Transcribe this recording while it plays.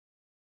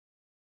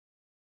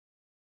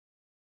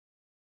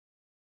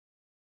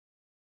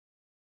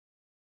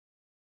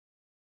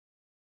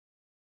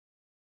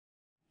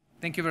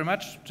Thank you very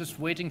much. Just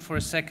waiting for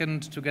a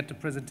second to get the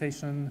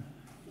presentation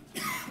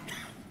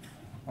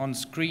on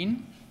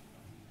screen.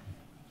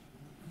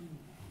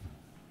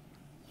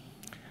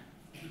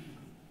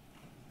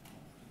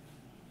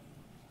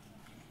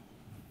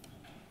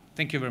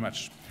 Thank you very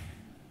much.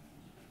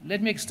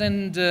 Let me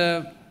extend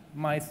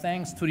my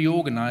thanks to the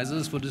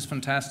organizers for this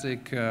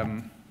fantastic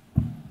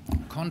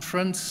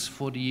conference,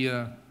 for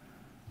the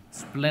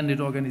splendid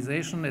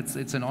organization.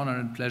 It's an honor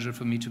and pleasure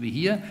for me to be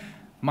here.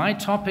 My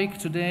topic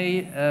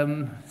today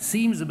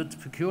seems a bit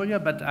peculiar,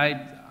 but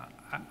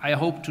I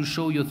hope to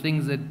show you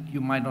things that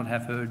you might not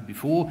have heard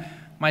before.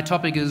 My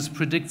topic is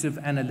predictive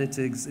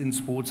analytics in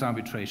sports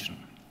arbitration.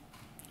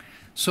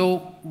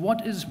 So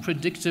what is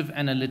predictive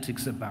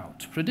analytics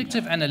about?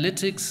 Predictive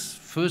analytics,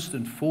 first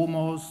and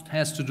foremost,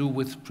 has to do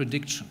with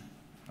prediction.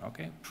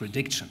 Okay,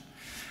 prediction.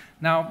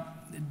 Now,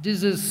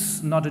 this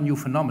is not a new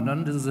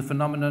phenomenon. This is a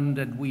phenomenon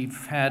that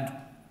we've had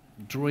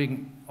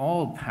during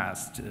all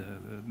past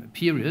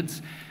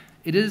periods.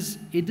 It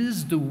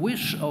is the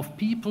wish of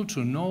people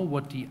to know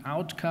what the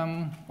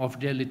outcome of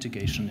their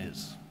litigation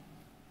is.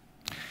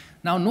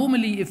 Now,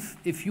 normally,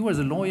 if you as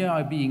a lawyer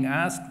are being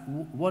asked,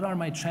 what are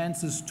my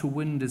chances to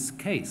win this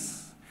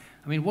case?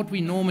 I mean, what we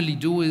normally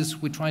do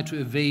is we try to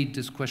evade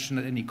this question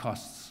at any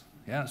costs.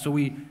 Yeah? So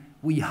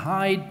we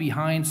hide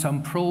behind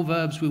some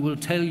proverbs. We will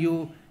tell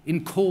you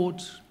in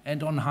court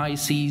and on high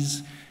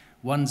seas,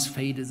 one's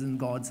fate is in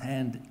God's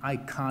hand, I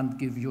can't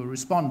give you a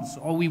response.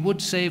 Or we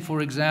would say, for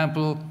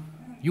example,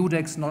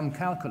 iudex non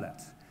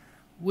calculat,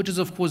 which is,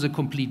 of course, a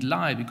complete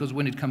lie, because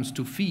when it comes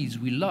to fees,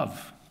 we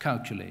love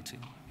calculating.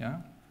 Yeah?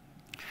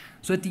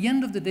 So at the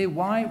end of the day,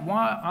 why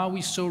are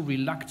we so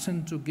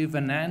reluctant to give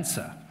an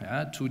answer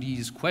to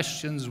these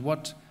questions?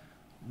 What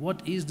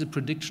is the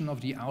prediction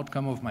of the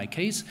outcome of my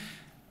case?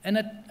 And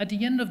at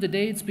the end of the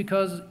day, it's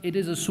because it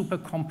is a super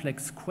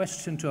complex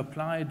question to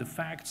apply the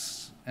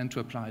facts and to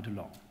apply the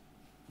law.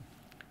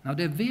 Now,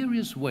 there are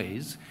various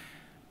ways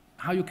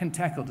how you can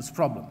tackle this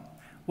problem.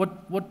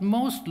 What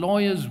most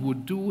lawyers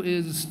would do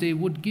is they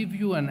would give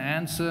you an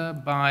answer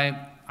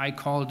by, I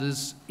call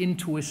this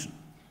intuition.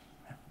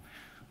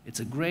 It's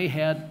a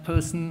gray-haired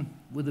person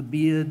with a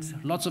beard,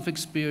 lots of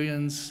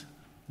experience,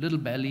 little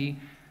belly.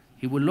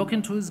 He will look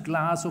into his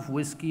glass of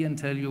whiskey and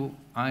tell you,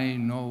 I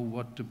know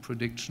what the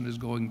prediction is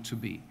going to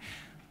be.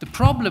 The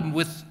problem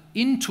with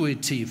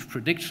intuitive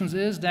predictions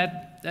is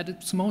that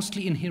it's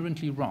mostly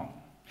inherently wrong.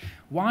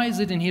 Why is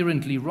it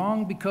inherently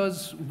wrong?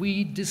 Because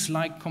we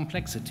dislike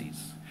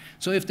complexities.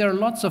 So if there are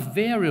lots of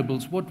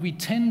variables, what we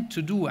tend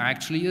to do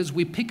actually is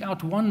we pick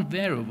out one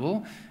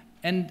variable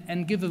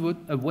and give it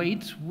a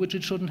weight which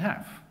it shouldn't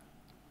have.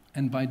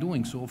 And by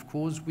doing so, of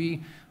course,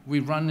 we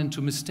run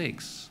into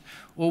mistakes.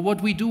 Or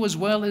what we do as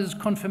well is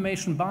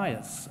confirmation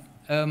bias.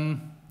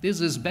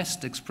 This is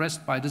best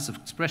expressed by this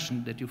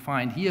expression that you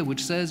find here,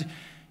 which says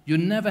you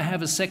never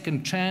have a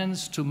second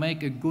chance to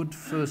make a good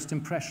first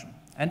impression.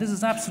 And this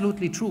is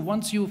absolutely true.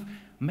 Once you've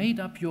made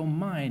up your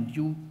mind,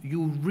 you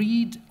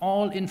read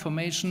all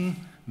information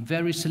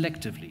very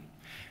selectively.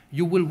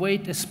 You will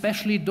weight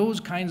especially those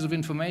kinds of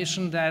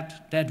information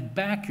that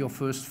back your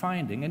first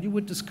finding, and you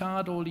would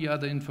discard all the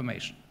other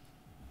information.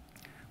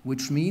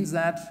 Which means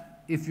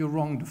that if you're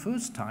wrong the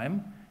first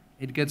time,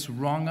 it gets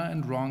wronger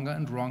and wronger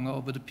and wronger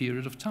over the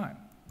period of time.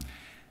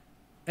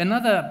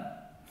 Another,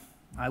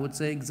 I would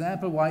say,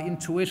 example why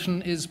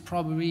intuition is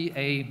probably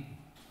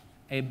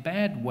a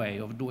bad way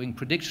of doing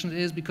predictions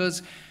is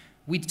because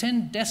we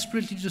tend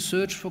desperately to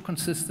search for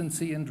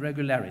consistency and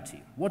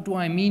regularity. What do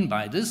I mean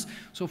by this?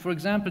 So, for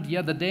example, the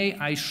other day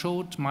I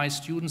showed my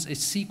students a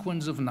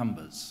sequence of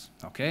numbers.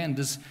 Okay, and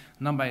this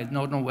number, I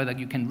don't know whether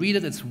you can read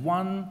it, it's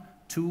 1,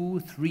 2,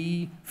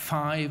 3,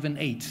 5, and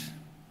 8.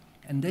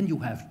 And then you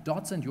have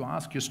dots and you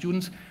ask your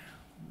students,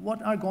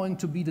 what are going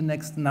to be the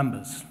next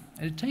numbers?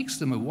 And it takes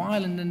them a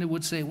while, and then they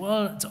would say,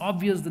 well, it's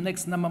obvious the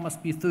next number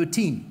must be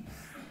 13.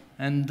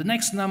 And the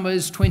next number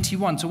is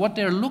 21. So what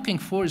they're looking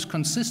for is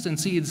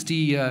consistency. It's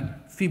the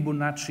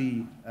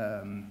Fibonacci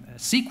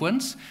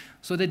sequence,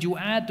 so that you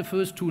add the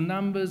first two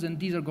numbers, and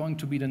these are going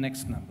to be the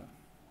next number.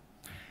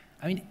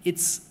 I mean,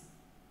 it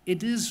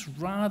is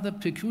rather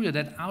peculiar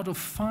that out of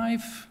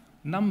 5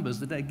 numbers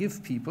that I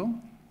give people,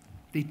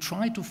 they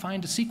try to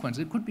find a sequence.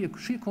 It could be a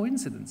sheer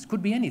coincidence. It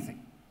could be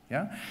anything.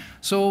 Yeah?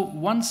 So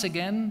once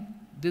again,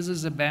 this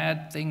is a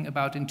bad thing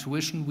about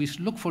intuition. We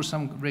look for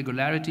some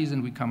regularities,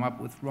 and we come up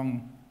with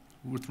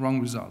wrong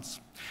results.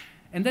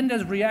 And then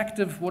there's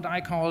reactive, what I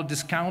call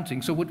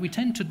discounting. So what we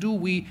tend to do,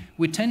 we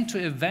tend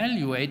to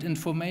evaluate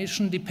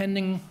information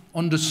depending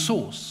on the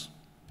source.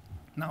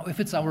 Now, if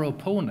it's our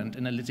opponent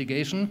in a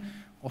litigation,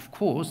 of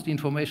course, the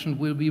information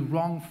will be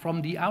wrong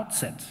from the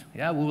outset.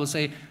 Yeah, we will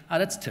say,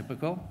 that's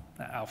typical.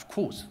 Of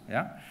course,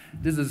 yeah.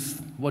 This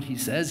is what he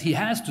says. He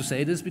has to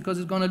say this because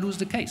he's going to lose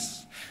the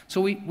case.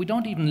 So we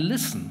don't even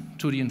listen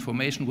to the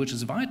information which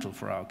is vital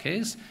for our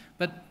case,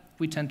 but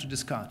we tend to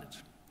discard it.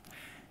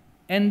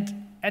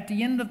 And at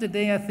the end of the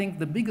day, I think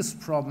the biggest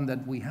problem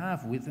that we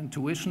have with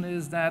intuition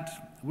is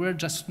that we're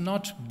just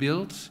not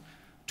built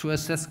to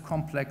assess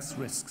complex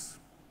risks.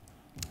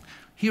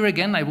 Here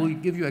again, I will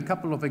give you a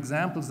couple of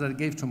examples that I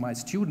gave to my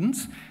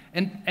students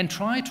and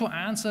try to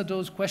answer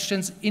those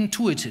questions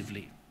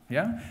intuitively.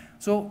 Yeah?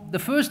 So the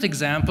first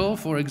example,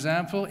 for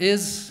example,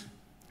 is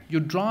you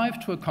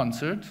drive to a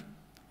concert,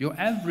 your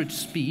average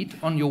speed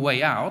on your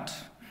way out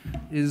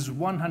is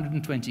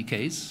 120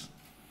 km.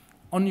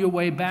 On your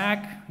way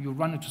back, you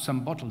run into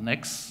some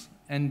bottlenecks,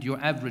 and your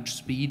average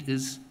speed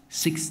is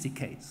 60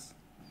 km.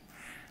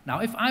 Now,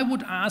 if I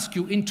would ask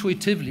you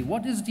intuitively,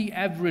 what is the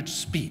average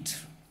speed?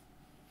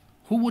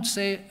 Who would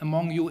say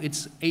among you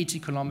it's 80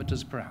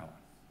 kilometers per hour?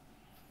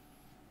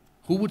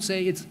 Who would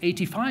say it's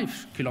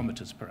 85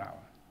 kilometers per hour?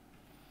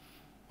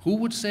 Who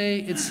would say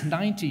it's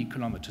 90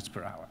 kilometers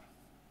per hour?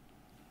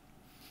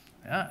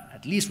 Yeah,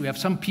 at least we have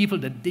some people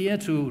that dare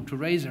to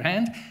raise their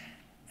hand.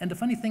 And the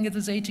funny thing is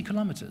it's 80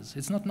 kilometers,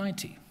 it's not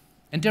 90.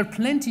 And there are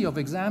plenty of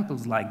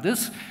examples like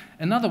this.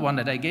 Another one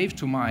that I gave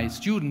to my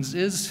students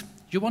is,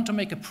 you want to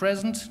make a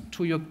present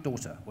to your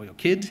daughter or your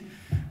kid.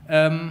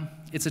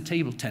 It's a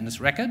table tennis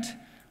racket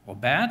or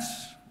bat,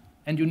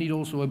 and you need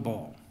also a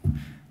ball.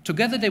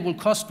 Together they will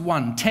cost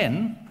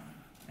 110,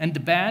 and the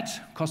bat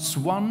costs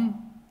 1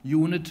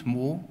 unit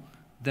more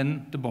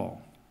than the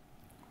ball.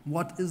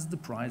 What is the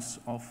price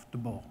of the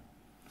ball?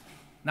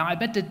 Now, I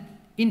bet that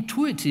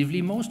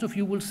intuitively most of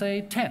you will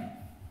say 10.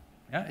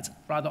 Yeah, it's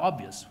rather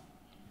obvious.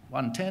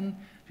 110,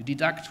 you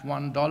deduct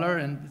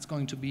 $1, and it's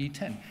going to be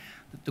 10.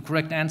 The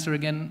correct answer,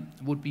 again,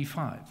 would be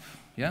 5.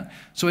 Yeah?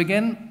 So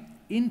again,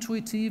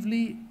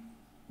 intuitively,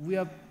 we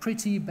are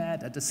pretty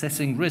bad at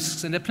assessing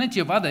risks. And there are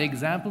plenty of other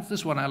examples.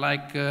 This one I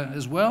like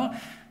as well.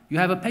 You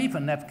have a paper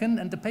napkin,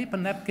 and the paper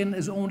napkin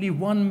is only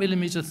 1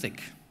 millimeter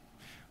thick.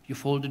 You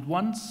fold it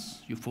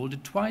once, you fold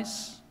it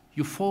twice,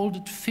 you fold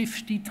it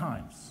 50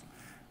 times.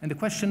 And the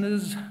question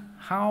is,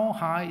 how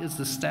high is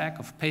the stack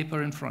of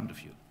paper in front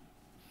of you?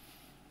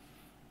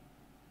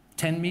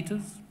 10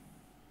 meters?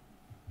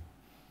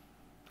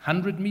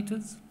 100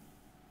 meters?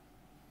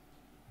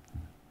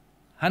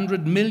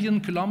 100 million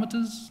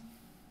kilometers?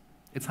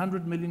 It's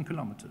 100 million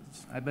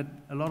kilometers. I bet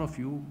a lot of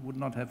you would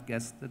not have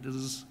guessed that this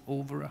is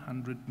over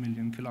 100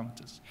 million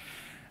kilometers.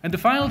 And the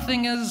final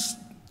thing is,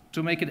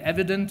 to make it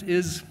evident,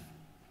 is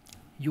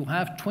you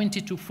have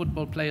 22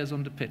 football players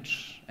on the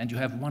pitch, and you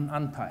have 1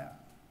 umpire.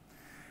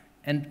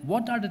 And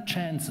what are the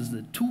chances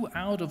that 2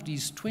 out of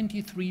these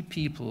 23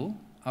 people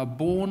are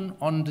born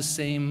on the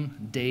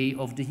same day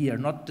of the year?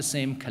 Not the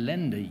same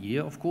calendar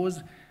year, of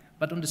course,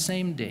 but on the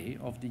same day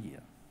of the year.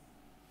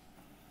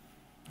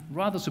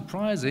 Rather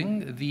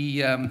surprising,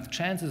 the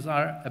chances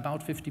are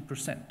about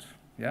 50%.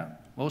 Yeah?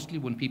 Mostly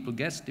when people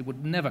guess, they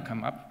would never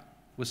come up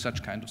with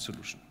such kind of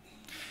solution.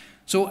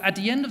 So at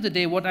the end of the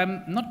day, what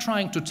I'm not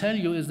trying to tell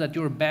you is that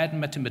you're bad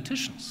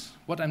mathematicians.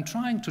 What I'm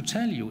trying to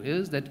tell you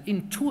is that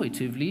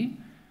intuitively,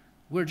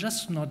 we're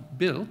just not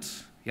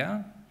built,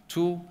 yeah,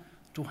 to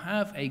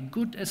have a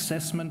good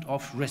assessment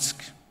of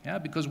risk, yeah,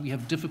 because we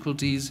have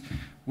difficulties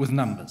with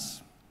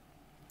numbers.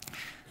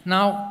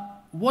 Now,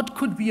 what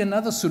could be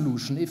another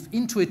solution if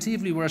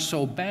intuitively we're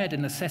so bad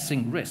in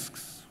assessing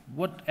risks?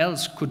 What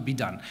else could be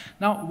done?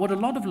 Now, what a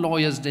lot of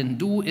lawyers then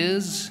do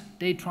is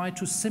they try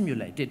to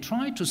simulate. They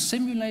try to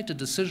simulate the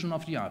decision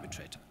of the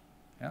arbitrator.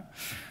 Yeah?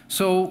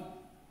 So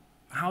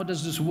how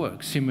does this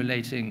work,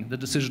 simulating the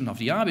decision of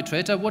the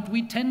arbitrator? What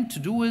we tend to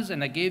do is,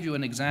 and I gave you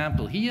an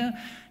example here,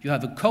 you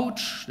have a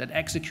coach that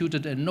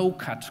executed a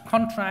no-cut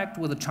contract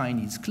with a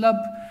Chinese club.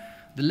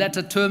 The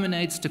latter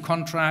terminates the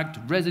contract.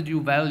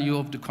 Residue value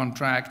of the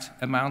contract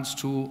amounts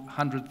to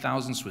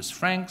 100,000 Swiss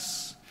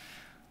francs.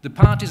 The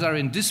parties are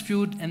in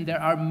dispute, and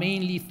there are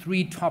mainly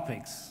 3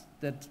 topics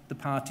that the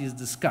parties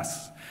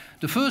discuss.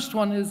 The first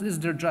one is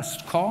there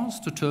just cause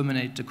to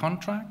terminate the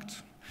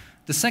contract?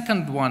 The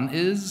second one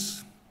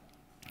is,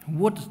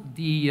 would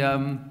the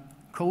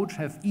coach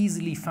have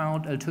easily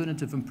found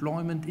alternative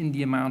employment in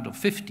the amount of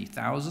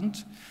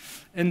 50,000?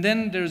 And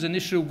then there's an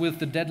issue with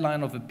the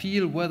deadline of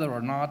appeal, whether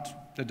or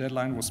not the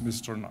deadline was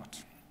missed or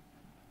not.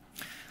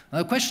 Now,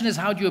 the question is,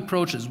 how do you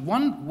approach this?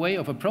 One way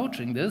of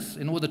approaching this,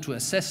 in order to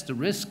assess the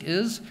risk,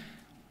 is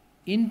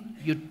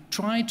you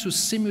try to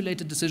simulate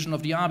the decision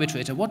of the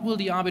arbitrator. What will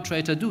the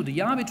arbitrator do?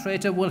 The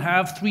arbitrator will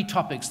have 3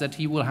 topics that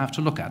he will have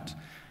to look at.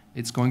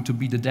 It's going to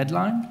be the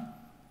deadline.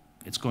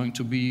 It's going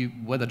to be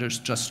whether there's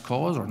just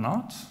cause or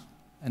not.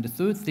 And the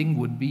third thing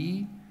would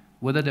be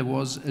whether there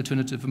was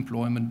alternative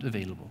employment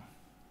available.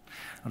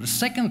 Now, the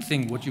second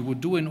thing, what you would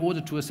do in order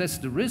to assess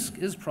the risk,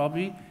 is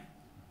probably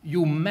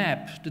you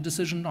map the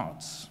decision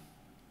notes,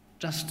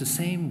 just the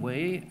same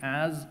way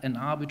as an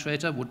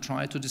arbitrator would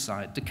try to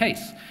decide the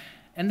case.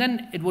 And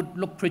then it would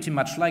look pretty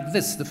much like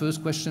this. The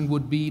first question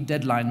would be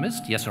deadline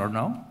missed, yes or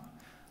no.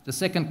 The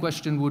second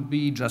question would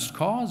be just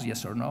cause,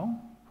 yes or no.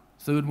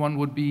 Third one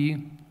would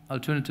be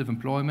alternative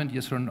employment,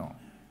 yes or no.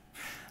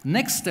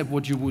 Next step,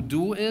 what you would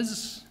do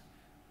is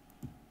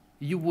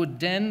you would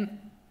then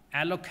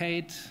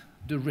allocate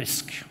the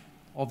risk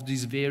of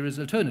these various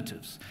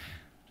alternatives.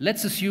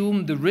 Let's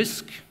assume the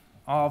risk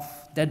of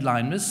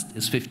deadline missed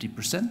is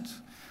 50%.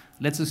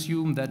 Let's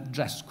assume that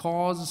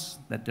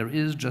there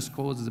is just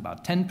cause is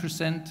about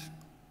 10%.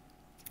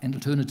 and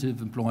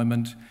alternative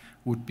employment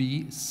would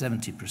be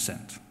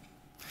 70%.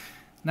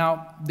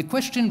 Now, the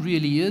question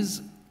really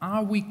is,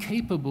 are we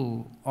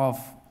capable of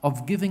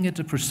giving it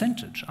a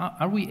percentage?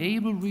 Are we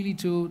able really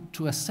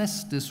to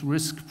assess this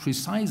risk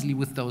precisely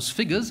with those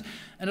figures?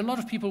 And a lot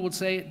of people would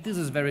say, this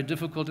is very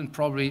difficult and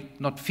probably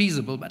not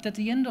feasible, but at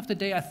the end of the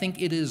day, I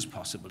think it is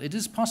possible. It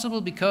is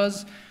possible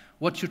because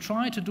what you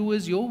try to do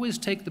is you always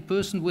take the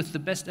person with the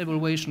best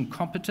evaluation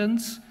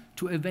competence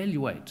to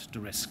evaluate the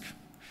risk.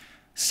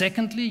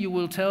 Secondly, you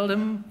will tell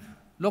them,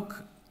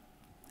 look,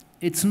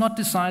 it's not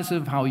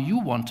decisive how you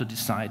want to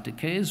decide the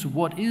case.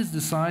 What is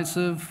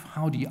decisive,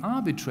 how the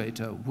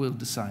arbitrator will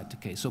decide the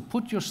case. So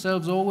put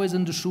yourselves always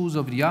in the shoes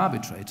of the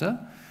arbitrator.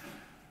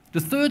 The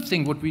third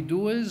thing what we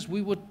do is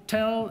we would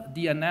tell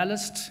the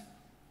analyst,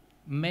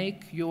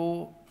 make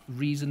your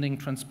reasoning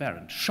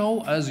transparent.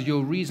 Show us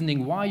your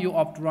reasoning, why you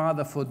opt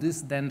rather for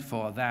this than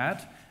for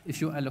that,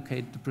 if you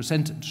allocate the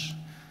percentage.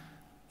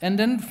 And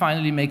then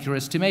finally make your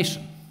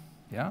estimation.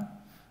 Yeah?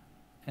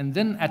 And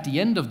then at the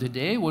end of the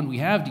day, when we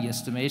have the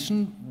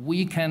estimation,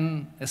 we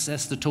can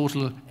assess the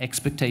total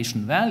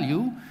expectation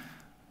value.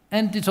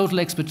 And the total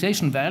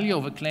expectation value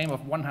of a claim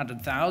of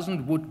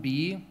 100,000 would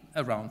be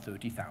around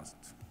 30,000.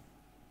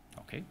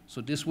 Okay?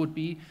 So this would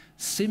be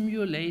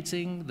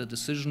simulating the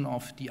decision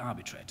of the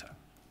arbitrator.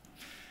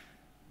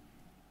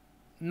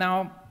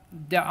 Now,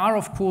 there are,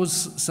 of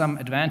course, some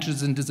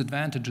advantages and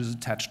disadvantages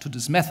attached to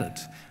this method.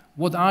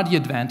 What are the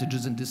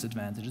advantages and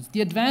disadvantages? The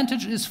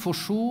advantage is, for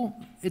sure,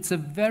 it's a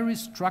very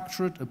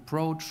structured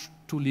approach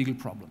to legal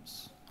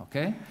problems,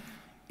 okay?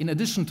 In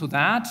addition to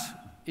that,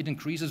 it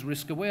increases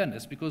risk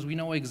awareness because we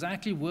know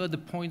exactly where the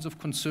points of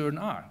concern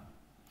are.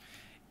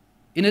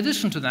 In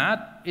addition to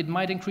that, it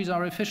might increase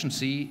our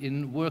efficiency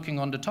in working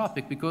on the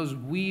topic because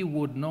we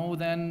would know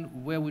then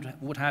where we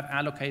would have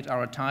allocate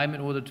our time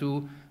in order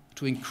to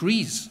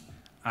increase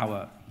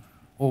our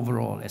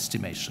overall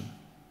estimation.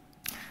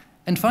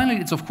 And finally,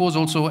 it's of course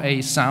also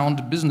a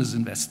sound business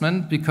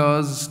investment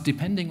because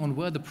depending on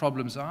where the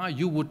problems are,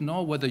 you would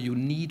know whether you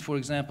need, for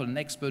example, an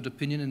expert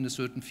opinion in a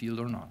certain field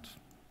or not.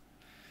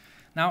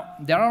 Now,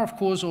 there are of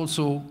course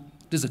also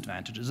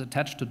disadvantages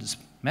attached to this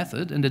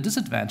method, and the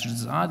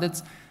disadvantages are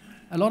that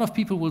a lot of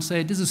people will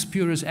say this is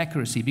spurious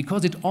accuracy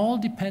because it all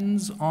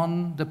depends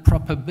on the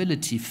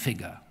probability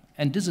figure,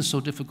 and this is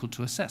so difficult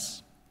to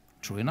assess.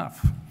 True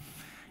enough.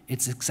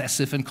 It's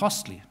excessive and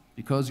costly,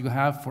 because you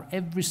have, for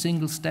every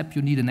single step,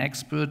 you need an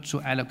expert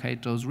to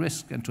allocate those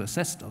risks and to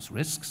assess those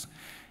risks.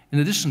 In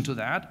addition to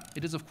that,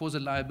 it is, of course, a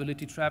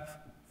liability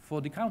trap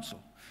for the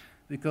counsel,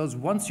 because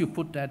once you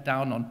put that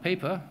down on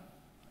paper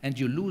and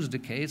you lose the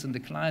case and the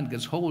client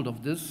gets hold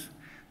of this,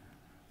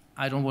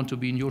 I don't want to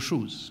be in your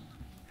shoes.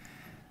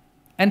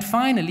 And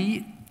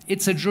finally,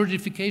 it's a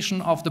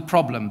juridification of the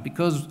problem,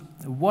 because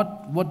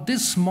what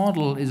this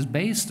model is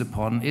based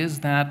upon is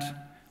that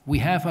we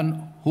have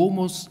an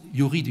homus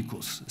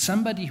juridicus,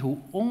 somebody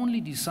who only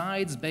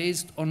decides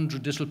based on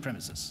judicial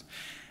premises.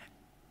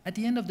 At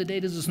the end of the day,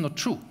 this is not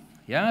true,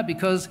 yeah?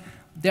 Because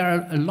there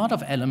are a lot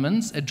of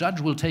elements a judge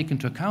will take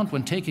into account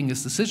when taking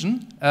his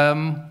decision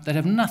that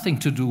have nothing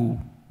to do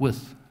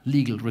with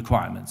legal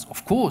requirements.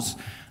 Of course,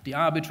 the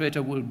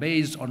arbitrator will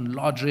base on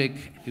logic,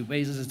 he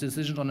bases his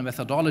decision on a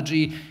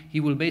methodology, he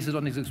will base it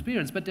on his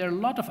experience, but there are a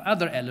lot of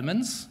other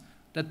elements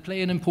that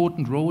play an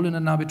important role in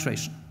an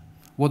arbitration.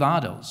 What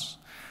are those?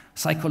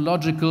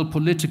 Psychological,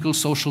 political,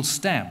 social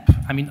stamp.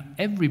 I mean,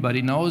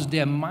 everybody knows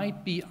there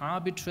might be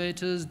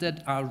arbitrators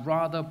that are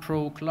rather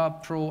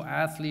pro-club,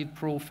 pro-athlete,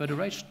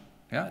 pro-federation.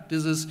 Yeah?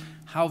 This is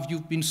how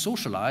you've been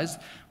socialized,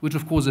 which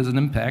of course has an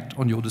impact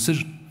on your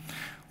decision.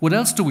 What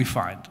else do we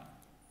find?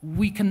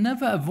 We can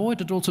never avoid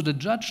that also the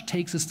judge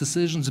takes his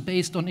decisions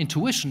based on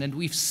intuition, and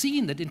we've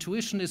seen that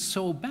intuition is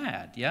so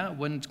bad, yeah,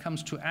 when it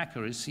comes to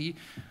accuracy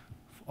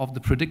of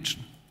the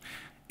prediction.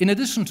 In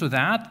addition to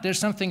that, there's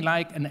something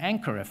like an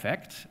anchor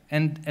effect,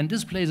 and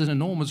this plays an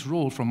enormous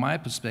role from my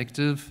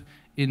perspective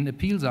in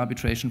appeals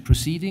arbitration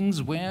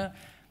proceedings where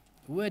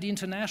the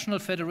International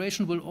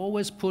Federation will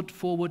always put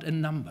forward a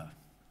number,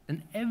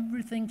 and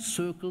everything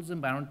circles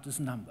around this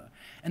number.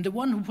 And the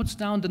one who puts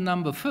down the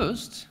number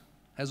first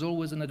has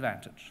always an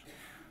advantage.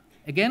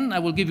 Again, I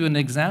will give you an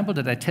example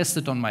that I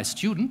tested on my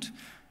student.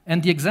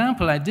 And the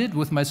example I did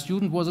with my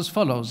student was as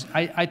follows.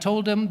 I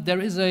told him there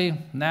is a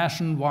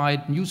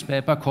nationwide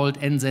newspaper called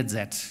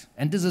NZZ,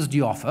 and this is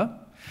the offer.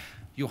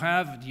 You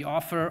have the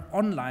offer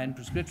online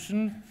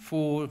prescription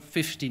for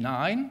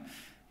 59.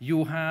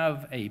 You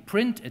have a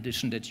print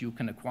edition that you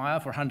can acquire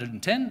for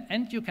 110,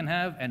 and you can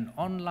have an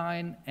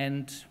online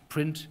and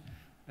print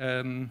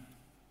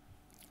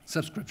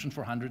subscription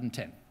for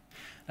 110.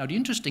 Now, the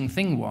interesting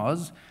thing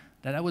was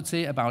that I would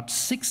say about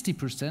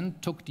 60%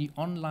 took the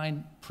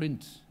online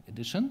print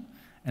edition,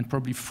 and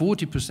probably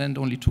 40%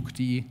 only took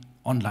the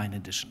online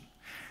edition.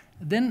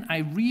 Then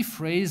I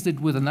rephrased it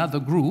with another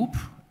group,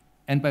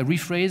 and by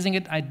rephrasing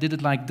it, I did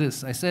it like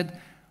this. I said,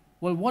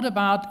 well, what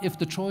about if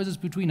the choice is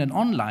between an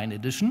online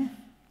edition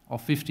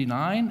of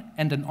 59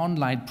 and an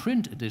online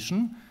print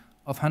edition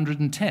of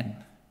 110?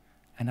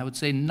 And I would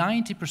say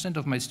 90%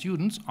 of my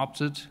students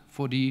opted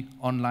for the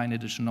online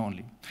edition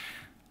only.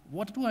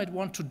 What do I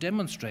want to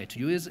demonstrate to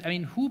you is, I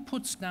mean, who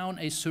puts down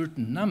a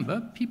certain number,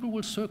 people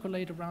will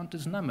circulate around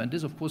this number. And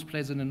this, of course,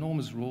 plays an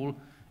enormous role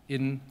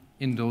in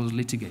those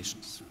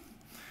litigations.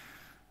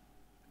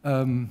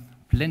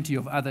 Plenty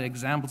of other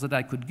examples that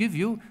I could give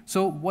you.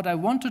 So what I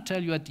want to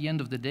tell you at the end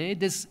of the day,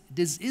 this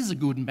is a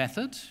good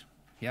method,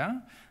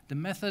 yeah? The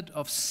method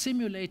of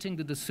simulating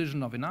the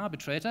decision of an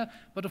arbitrator,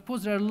 but of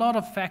course there are a lot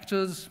of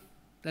factors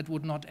that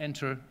would not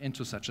enter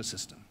into such a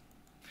system.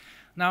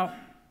 Now,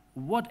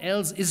 what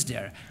else is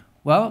there?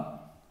 Well,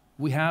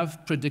 we have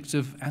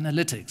predictive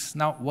analytics.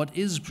 Now, what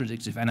is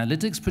predictive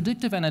analytics?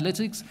 Predictive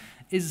analytics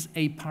is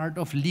a part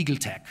of legal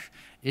tech.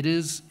 It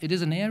is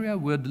an area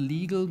where the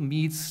legal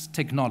meets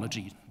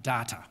technology,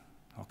 data,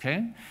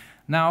 okay?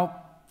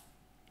 Now,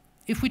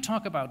 if we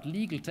talk about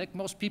legal tech,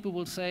 most people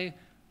will say,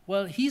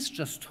 well, he's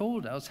just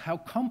told us how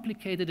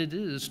complicated it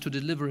is to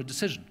deliver a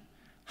decision.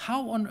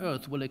 How on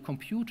earth will a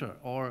computer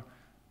or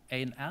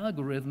an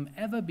algorithm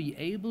ever be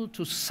able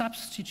to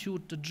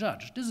substitute the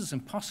judge? This is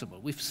impossible.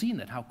 We've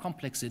seen it, how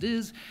complex it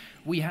is.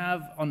 We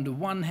have, on the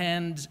one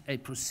hand, a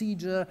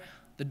procedure.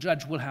 The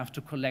judge will have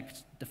to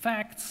collect the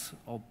facts,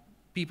 or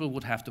people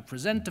would have to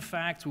present the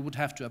facts. We would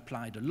have to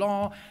apply the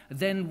law.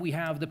 Then we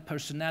have the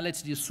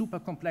personality, the super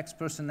complex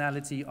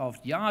personality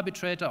of the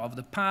arbitrator, of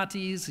the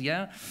parties,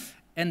 yeah?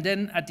 And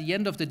then at the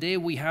end of the day,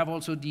 we have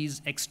also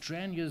these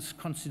extraneous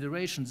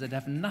considerations that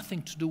have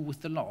nothing to do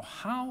with the law.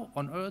 How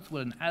on earth will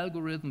an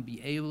algorithm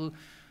be able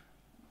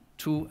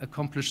to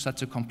accomplish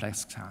such a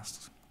complex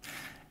task?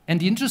 And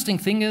the interesting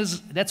thing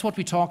is, that's what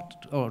we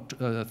thought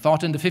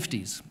in the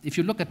 50s. If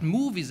you look at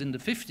movies in the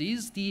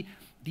 50s,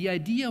 the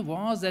idea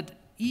was that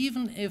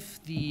even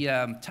if the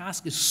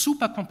task is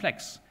super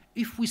complex,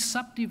 if we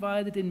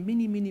subdivide it in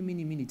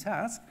mini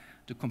tasks,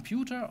 the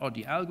computer or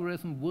the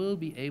algorithm will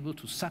be able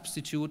to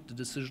substitute the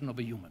decision of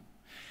a human.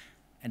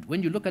 And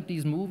when you look at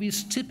these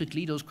movies,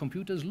 typically those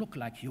computers look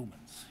like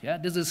humans. Yeah?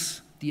 This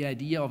is the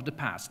idea of the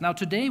past. Now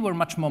today we're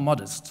much more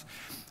modest.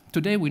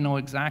 Today we know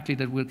exactly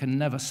that we can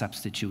never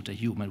substitute a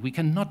human. We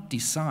cannot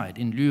decide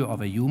in lieu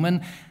of a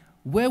human.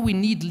 Where we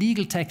need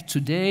legal tech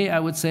today, I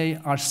would say,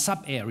 are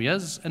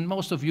sub-areas, and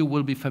most of you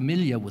will be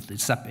familiar with the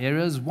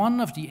sub-areas. One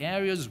of the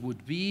areas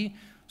would be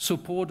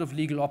support of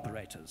legal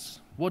operators.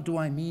 What do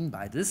I mean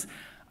by this?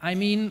 I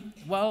mean,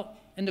 well,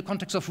 in the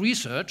context of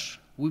research,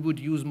 we would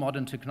use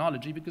modern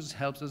technology because it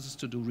helps us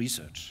to do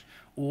research.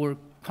 Or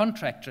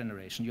contract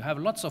generation. You have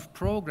lots of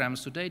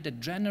programs today that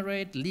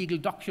generate legal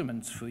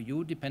documents for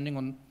you depending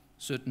on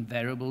certain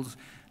variables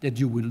that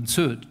you will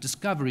insert.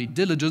 Discovery,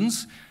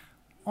 diligence,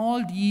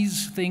 all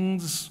these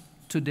things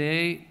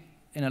today,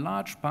 in a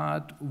large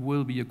part,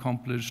 will be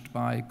accomplished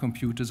by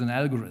computers and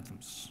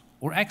algorithms.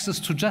 Or access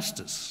to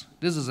justice.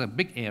 This is a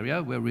big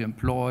area where we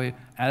employ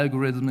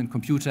algorithm and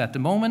computer at the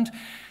moment.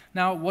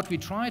 Now, what we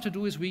try to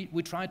do is we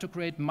try to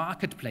create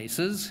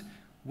marketplaces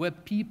where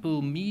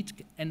people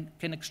meet and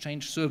can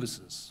exchange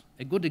services.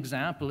 A good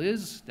example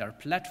is, there are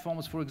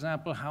platforms, for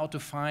example, how to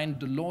find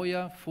the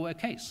lawyer for a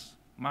case,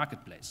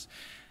 marketplace.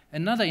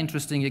 Another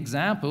interesting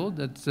example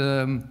that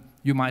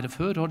you might have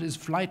heard of is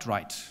flight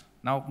right.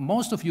 Now,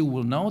 most of you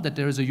will know that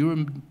there is a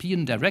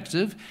European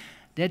directive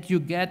that you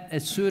get a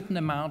certain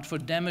amount for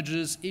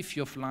damages if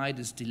your flight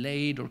is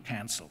delayed or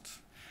cancelled.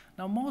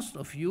 Now, most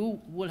of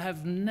you will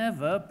have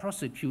never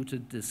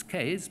prosecuted this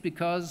case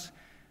because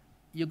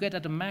you get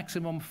at a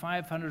maximum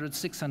 500 or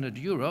 600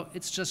 euro.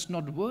 It's just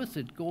not worth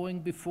it going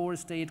before a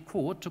state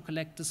court to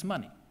collect this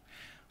money.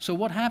 So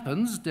what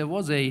happens, there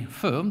was a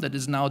firm that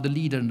is now the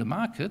leader in the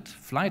market,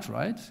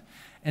 Flightright,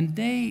 and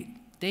they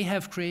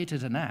have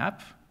created an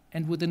app.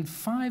 And within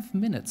 5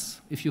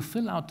 minutes, if you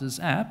fill out this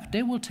app,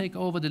 they will take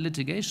over the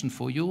litigation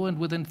for you, and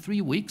within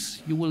 3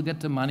 weeks, you will get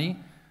the money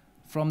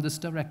from this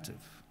directive.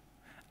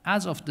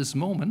 As of this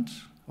moment,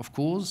 of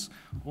course,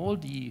 all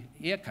the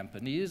air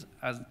companies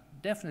are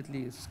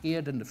definitely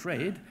scared and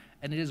afraid,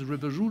 and it has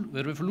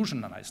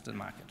revolutionized the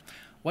market.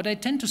 What I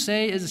tend to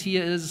say is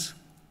here is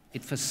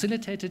it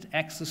facilitated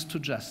access to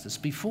justice.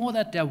 Before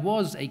that, there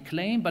was a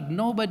claim, but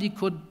nobody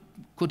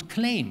could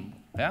claim,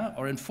 yeah,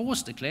 or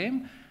enforce the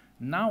claim.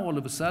 Now, all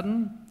of a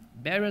sudden,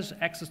 barriers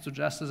access to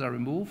justice are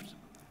removed,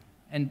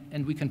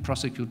 and we can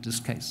prosecute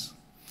this case.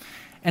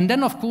 And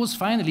then, of course,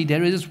 finally,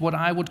 there is what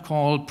I would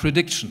call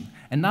prediction.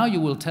 And now you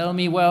will tell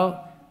me,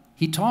 well,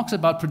 he talks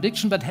about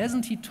prediction, but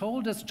hasn't he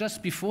told us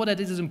just before that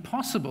it is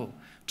impossible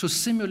to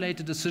simulate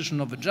the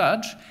decision of a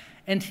judge?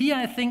 And here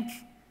I think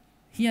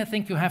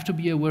you have to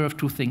be aware of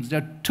two things.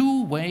 There are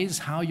two ways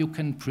how you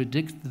can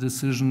predict the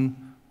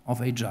decision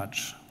of a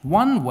judge.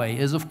 One way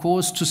is, of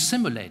course, to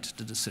simulate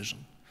the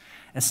decision.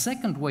 A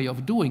second way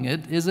of doing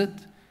it is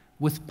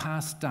with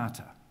past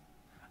data.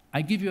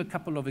 I give you a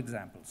couple of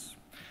examples.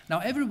 Now,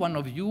 every one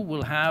of you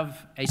will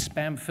have a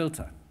spam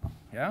filter,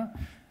 yeah?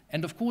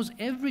 And of course,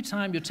 every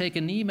time you take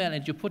an email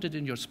and you put it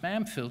in your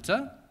spam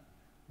filter,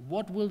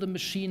 what will the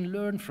machine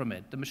learn from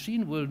it? The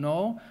machine will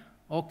know,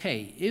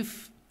 okay,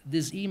 if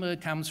this email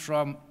comes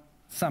from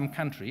some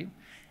country,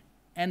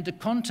 and the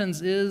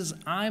contents is,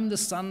 I'm the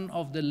son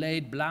of the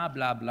late blah,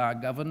 blah, blah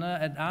governor,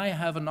 and I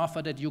have an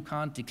offer that you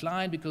can't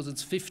decline because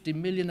it's 50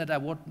 million that I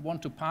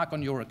want to park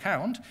on your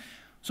account.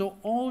 So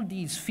all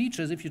these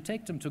features, if you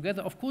take them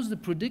together, of course the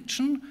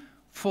prediction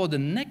for the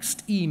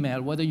next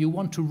email, whether you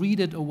want to read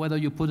it or whether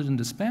you put it in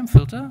the spam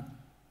filter,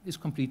 is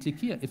completely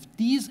clear. If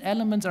these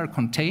elements are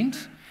contained,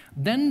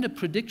 then the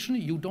prediction,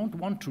 you don't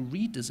want to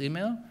read this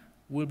email,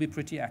 will be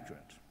pretty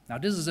accurate. Now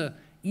this is an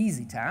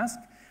easy task,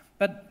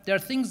 but there are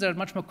things that are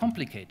much more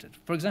complicated.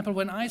 For example,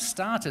 when I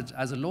started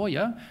as a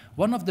lawyer,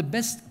 one of the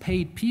best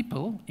paid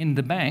people in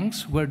the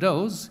banks were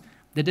those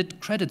that did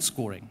credit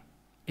scoring.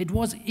 It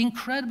was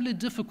incredibly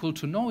difficult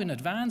to know in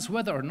advance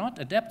whether or not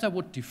a debtor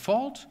would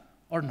default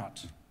or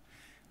not.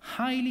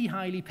 Highly,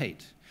 highly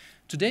paid.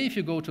 Today, if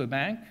you go to a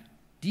bank,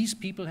 these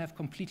people have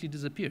completely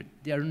disappeared.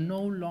 They are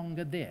no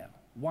longer there.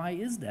 Why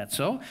is that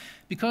so?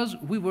 Because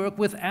we work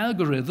with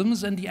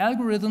algorithms, and the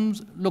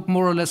algorithms look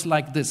more or less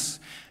like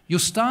this. You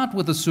start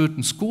with a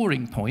certain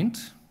scoring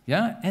point,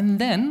 yeah, and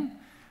then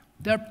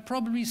there are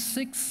probably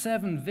 6,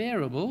 7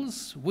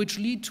 variables which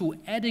lead to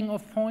adding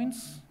of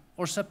points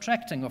or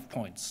subtracting of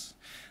points.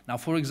 Now,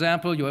 for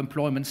example, your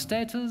employment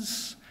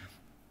status,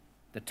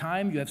 the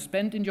time you have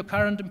spent in your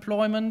current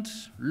employment,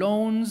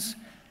 loans,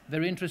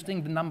 very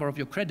interesting, the number of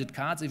your credit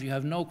cards. If you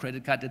have no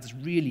credit card, it's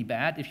really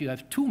bad. If you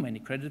have too many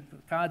credit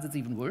cards, it's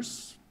even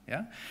worse.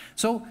 Yeah?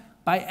 So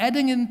by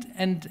adding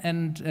and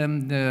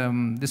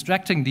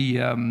distracting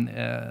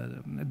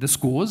the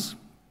scores,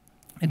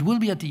 it will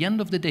be at the end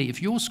of the day,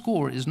 if your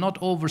score is not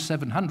over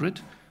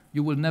 700,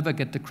 you will never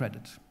get the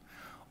credit.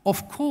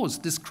 Of course,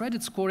 this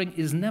credit scoring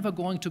is never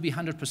going to be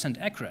 100%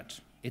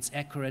 accurate. It's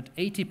accurate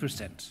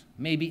 80%,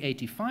 maybe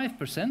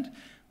 85%,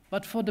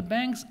 but for the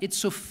banks, it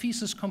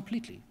suffices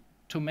completely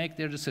to make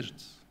their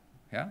decisions.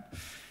 Yeah?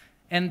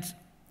 And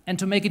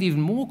to make it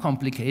even more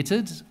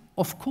complicated,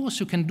 of course,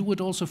 you can do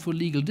it also for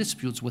legal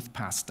disputes with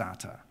past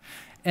data.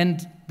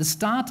 And the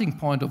starting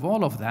point of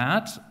all of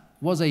that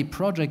was a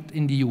project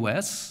in the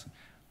US,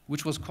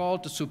 which was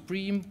called the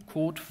Supreme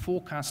Court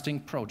Forecasting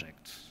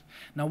Project.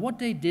 Now, what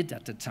they did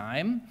at the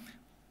time,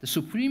 the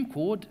Supreme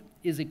Court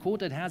is a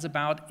court that has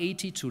about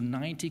 80 to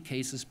 90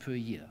 cases per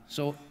year.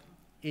 So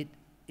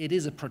it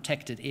is a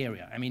protected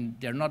area. I mean,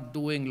 they're not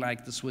doing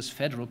like the Swiss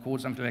federal court,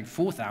 something like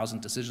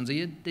 4,000 decisions a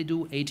year. They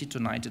do 80 to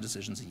 90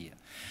 decisions a year.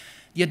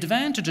 The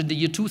advantage in the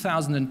year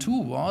 2002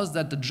 was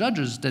that the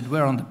judges that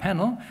were on the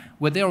panel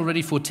were there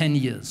already for 10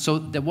 years. So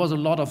there was a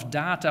lot of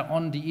data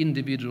on the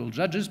individual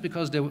judges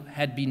because there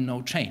had been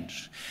no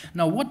change.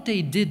 Now, what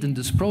they did in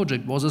this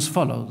project was as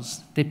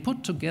follows. They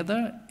put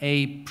together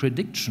a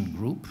prediction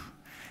group,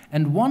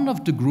 and one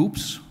of the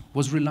groups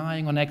was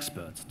relying on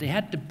experts. They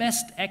had the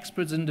best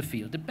experts in the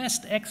field, the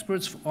best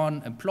experts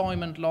on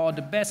employment law,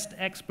 the best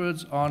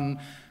experts on,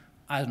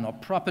 I don't know,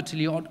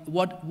 property law,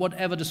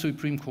 whatever the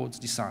Supreme Court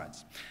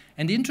decides.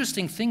 And the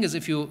interesting thing is,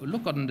 if you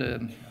look on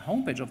the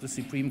homepage of the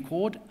Supreme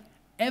Court,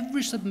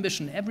 every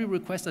submission, every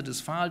request that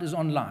is filed is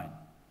online.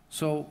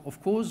 So,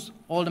 of course,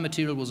 all the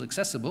material was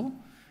accessible,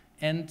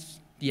 and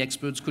the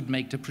experts could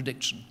make the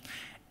prediction.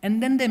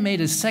 And then they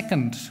made a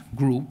second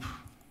group,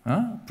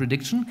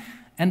 prediction,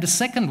 and the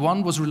second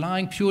one was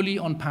relying purely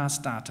on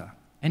past data.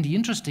 And the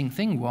interesting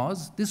thing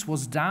was, this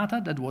was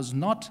data that was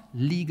not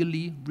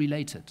legally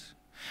related.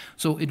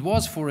 So it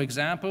was, for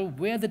example,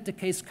 where did the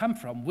case come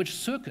from? Which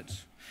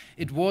circuit?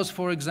 It was,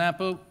 for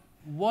example,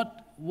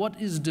 what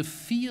is the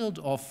field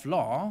of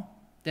law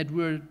that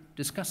we're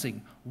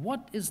discussing?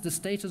 What is the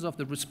status of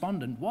the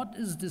respondent? What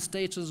is the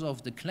status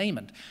of the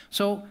claimant?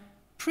 So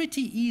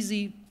pretty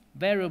easy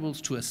variables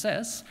to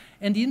assess.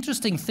 And the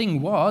interesting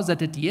thing was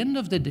that at the end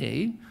of the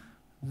day,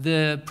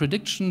 the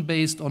prediction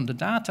based on the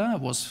data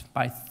was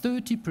by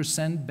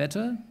 30%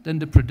 better than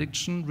the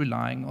prediction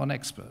relying on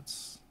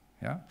experts.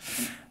 Yeah?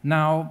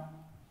 Now,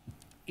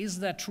 is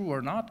that true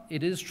or not?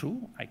 It is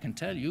true. I can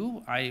tell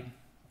you,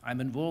 I'm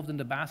involved in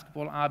the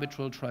Basketball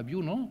Arbitral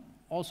Tribunal,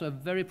 also a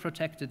very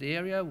protected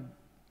area.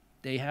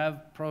 They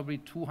have probably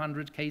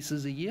 200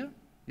 cases a year.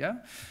 Yeah?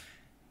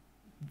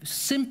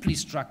 Simply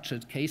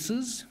structured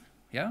cases.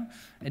 Yeah?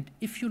 And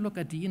if you look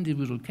at the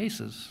individual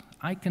cases,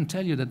 I can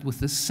tell you that with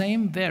the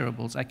same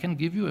variables, I can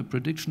give you a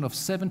prediction of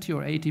 70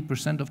 or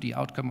 80% of the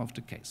outcome of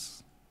the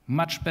case.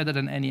 Much better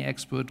than any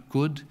expert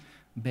could,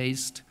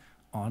 based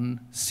on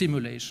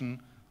simulation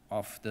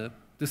of the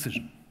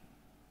decision.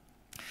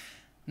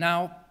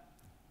 Now,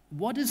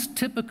 what is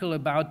typical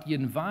about the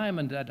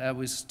environment that I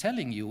was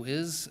telling you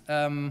is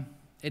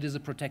it is a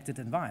protected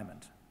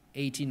environment.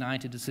 80,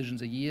 90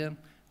 decisions a year,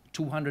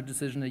 200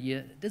 decisions a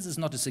year. This is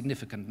not a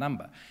significant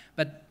number.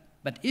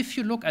 But if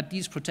you look at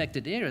these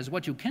protected areas,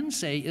 what you can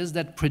say is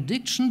that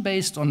prediction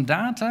based on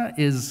data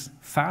is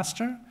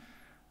faster,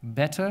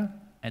 better,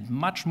 and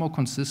much more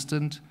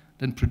consistent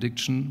than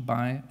prediction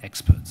by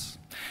experts.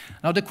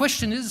 Now the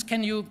question is,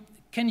 can you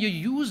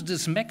use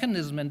this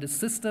mechanism and this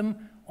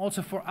system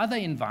also for other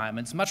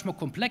environments, much more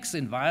complex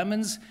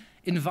environments,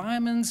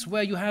 environments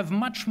where you have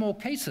much more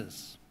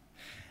cases?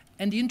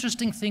 And the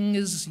interesting thing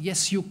is,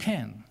 yes, you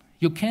can.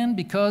 You can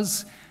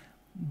because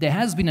there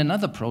has been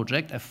another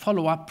project, a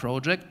follow-up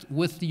project,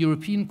 with the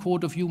European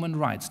Court of Human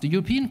Rights. The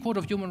European Court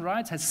of Human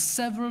Rights has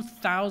several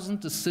thousand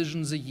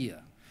decisions a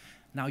year.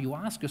 Now you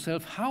ask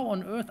yourself, how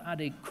on earth are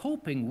they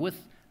coping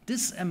with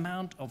this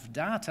amount of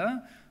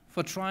data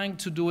for trying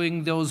to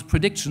doing those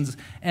predictions?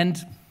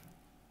 And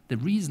the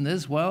reason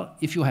is, well,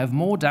 if you have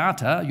more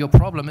data, your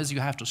problem is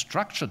you have to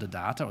structure the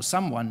data, or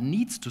someone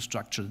needs to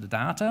structure the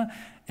data.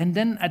 And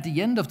then at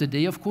the end of the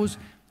day, of course,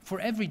 for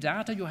every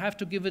data, you have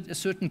to give it a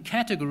certain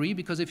category,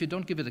 because if you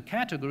don't give it a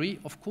category,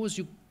 of course,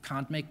 you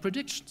can't make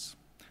predictions.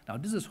 Now,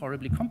 this is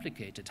horribly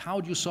complicated.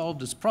 How do you solve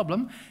this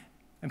problem?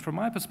 And from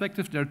my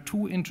perspective, there are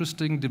two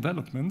interesting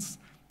developments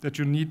that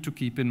you need to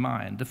keep in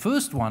mind. The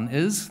first one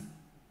is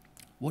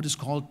what is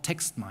called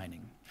text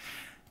mining.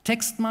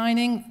 Text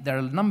mining, there are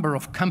a number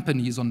of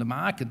companies on the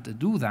market that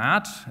do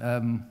that.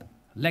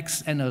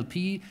 Lex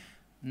NLP,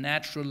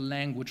 natural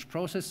language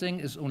processing,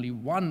 is only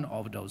one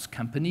of those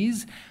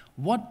companies.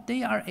 What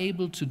they are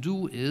able to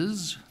do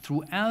is,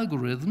 through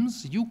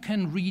algorithms, you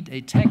can read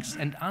a text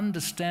and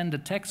understand the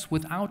text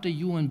without a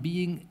human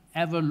being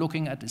ever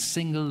looking at a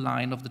single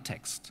line of the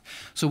text.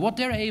 So what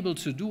they're able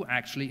to do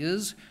actually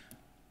is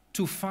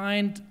to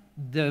find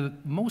the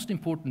most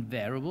important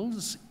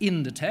variables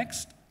in the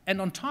text, and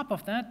on top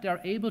of that,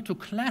 they're able to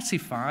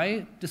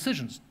classify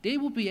decisions. They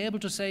will be able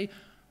to say,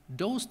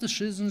 those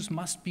decisions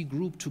must be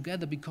grouped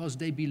together because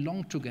they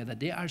belong together,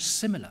 they are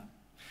similar.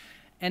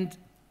 And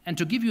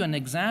to give you an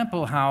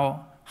example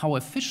how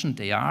efficient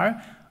they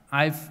are,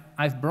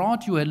 I've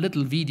brought you a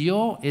little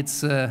video.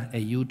 It's a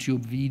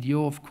YouTube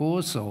video, of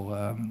course,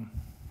 so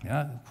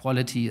yeah,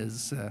 quality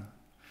is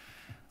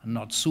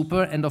not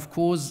super. And of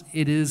course,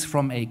 it is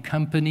from a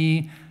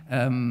company,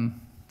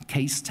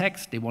 Case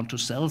Text. They want to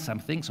sell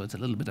something, so it's a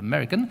little bit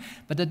American.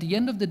 But at the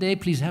end of the day,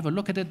 please have a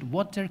look at it,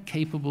 what they're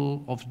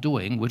capable of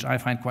doing, which I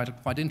find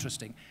quite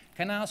interesting.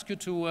 Can I ask you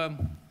to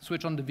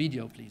switch on the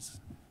video, please?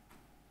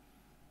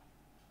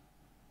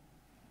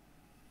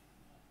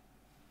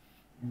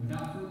 And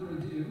without further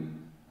ado,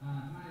 can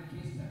I have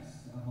Case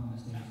Text up on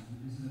the stage?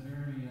 This is a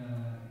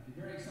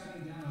very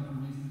exciting demo for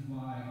reasons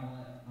why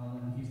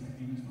I'll let Case Text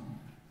name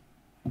respond.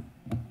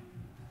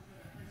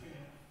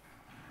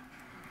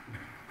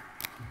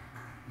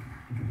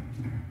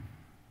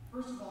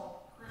 First of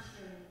all,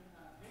 Christian,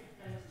 big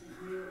thanks to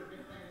you,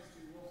 big thanks to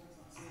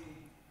Wilson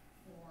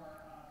for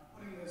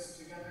putting this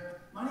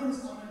together. My name is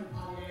Ulrich.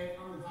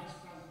 I'm the Vice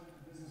President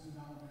of Business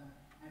Development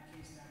at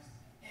Case Text.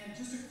 And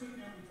just a quick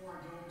note before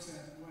I go into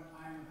what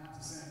I'm about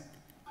to say.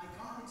 I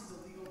got into the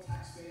legal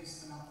tech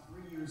space about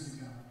 3 years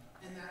ago,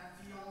 and that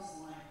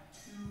feels like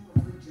 2 or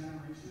 3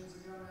 generations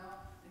ago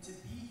now. And to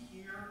be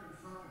here in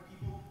front of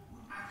people who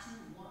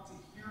actually want to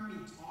hear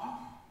me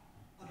talk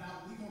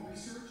about legal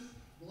research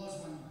blows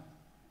my mind.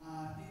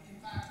 In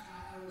fact,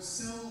 I was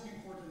so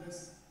looking forward to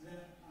this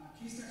that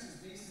Case Text is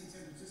based in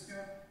San Francisco.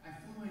 I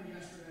flew in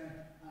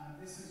yesterday.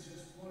 This is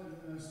just one of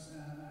the most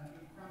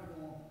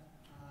incredible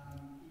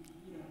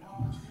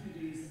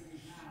opportunities that we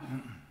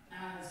have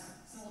as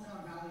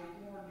Silicon Valley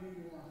or New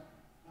York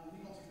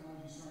legal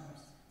technology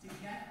startups to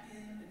get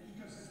in an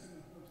ecosystem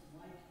of folks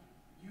like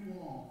you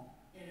all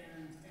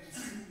and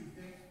see what you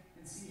think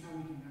and see how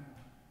we can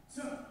network.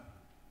 So,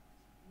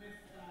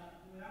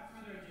 without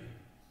further ado,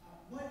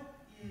 what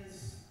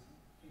is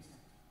Case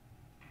Text?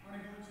 I'm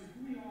going to go into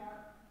who we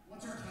are,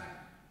 what's our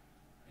tech,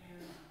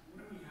 and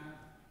what do we have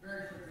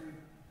very quickly.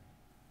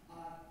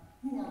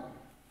 Who are we?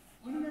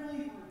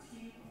 Fundamentally, we're a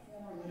team of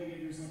former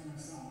litigators like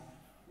myself,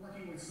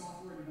 working with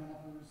software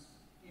developers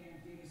and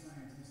data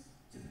scientists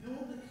to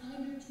build the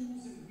kind of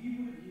tools that we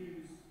would have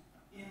used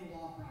in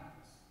law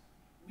practice.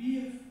 We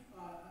have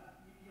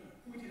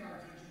pointed our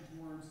attention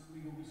towards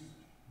legal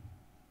research.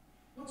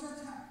 What's our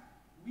tech?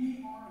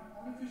 We are an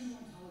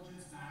artificial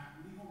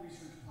intelligence-backed legal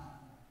research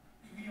platform.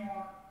 We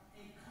are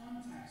a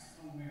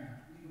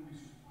context-aware legal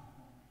research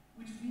platform,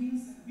 which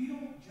means that we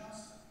don't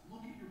just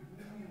look at your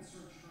Boolean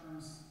search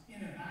terms in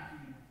a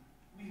vacuum.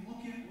 We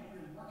look at what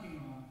you're working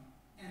on,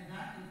 and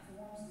that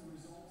informs the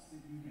results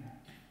that you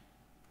get.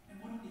 And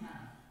what do we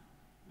have?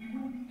 We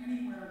wouldn't be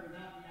anywhere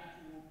without the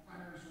actual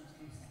primary source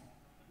case law.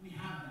 We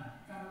have that.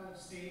 Federal,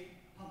 state,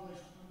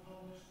 published,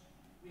 unpublished.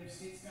 We have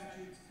state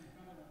statutes and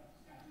federal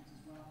statutes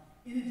as well.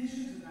 In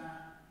addition to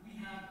that, we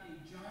have a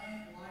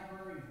giant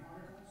library of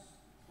articles,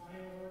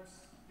 claim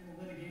alerts, and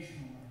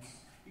litigation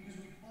alerts. Because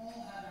we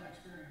all have that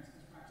experience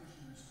as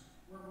practitioners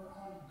where we're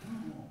on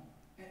Google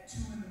at 2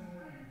 in the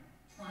morning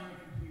trying to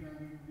complete our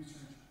legal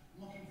research,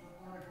 looking for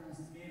articles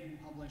that may have been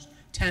published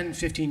 10,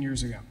 15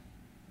 years ago.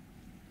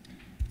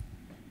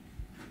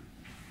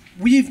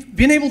 We've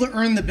been able to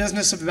earn the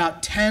business of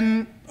about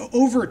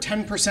over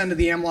 10% of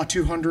the AmLaw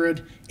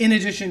 200, in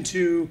addition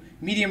to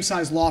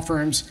medium-sized law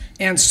firms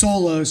and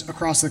solos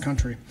across the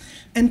country.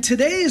 And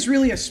today is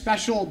really a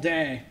special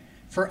day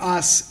for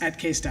us at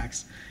Case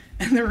Text.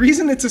 And the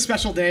reason it's a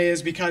special day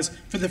is because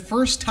for the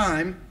first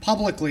time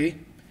publicly,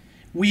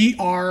 we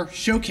are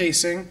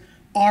showcasing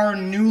our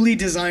newly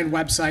designed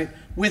website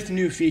with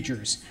new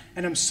features.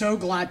 And I'm so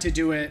glad to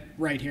do it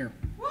right here.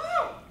 Woo!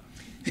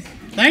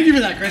 Thank you for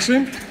that,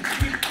 Christian.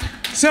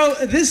 So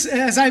this,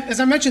 as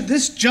I mentioned,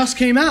 this just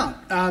came out.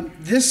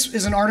 This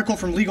is an article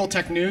from Legal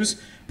Tech News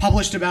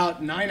published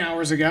about 9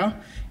 hours ago.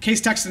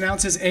 Casetext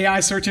announces AI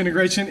search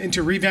integration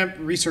into revamped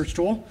research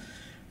tool.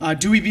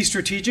 Do we be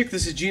strategic?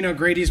 This is Gino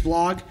Grady's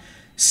blog.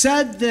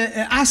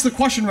 Asked the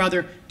question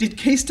rather, did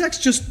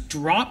Casetext just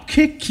drop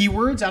kick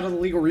keywords out of the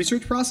legal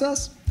research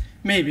process?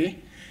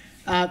 Maybe.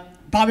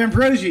 Bob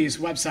Ambrosi's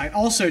website,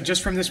 also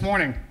just from this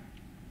morning.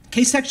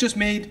 Casetext just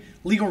made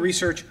legal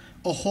research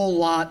a whole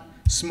lot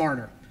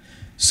smarter.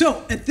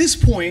 So at this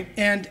point,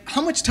 and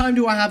how much time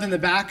do I have in the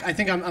back? I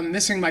think I'm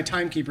missing my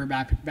timekeeper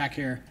back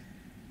here.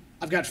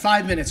 I've got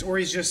 5 minutes, or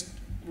he's just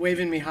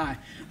waving me hi.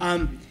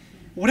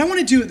 What I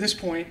want to do at this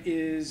point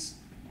is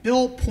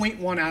bill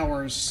 0.1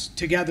 hours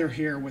together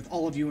here with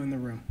all of you in the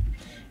room.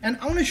 And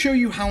I want to show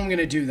you how I'm going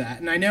to do that.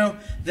 And I know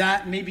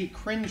that may be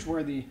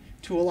cringeworthy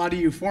to a lot of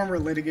you former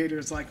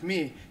litigators like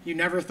me. You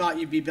never thought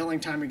you'd be billing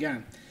time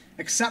again,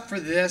 except for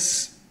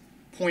this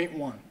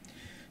 0.1.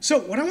 So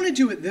what I want to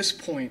do at this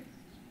point,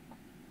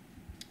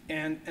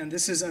 and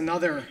this is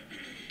another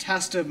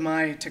test of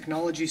my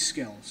technology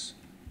skills,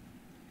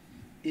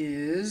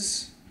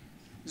 is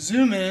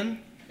zoom in,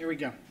 there we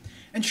go,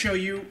 and show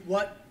you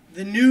what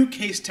the new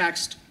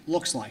Casetext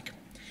looks like.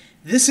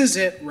 This is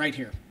it right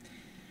here.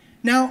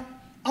 Now,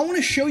 I want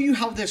to show you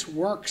how this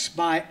works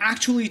by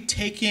actually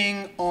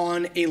taking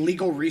on a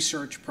legal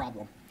research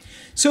problem.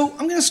 So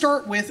I'm going to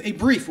start with a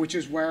brief, which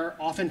is where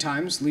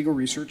oftentimes legal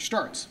research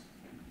starts.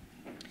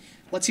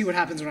 Let's see what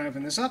happens when I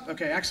open this up.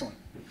 Okay, excellent.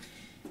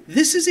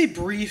 This is a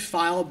brief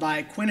filed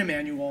by Quinn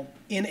Emanuel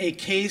in a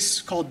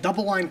case called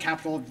Double Line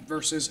Capital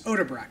versus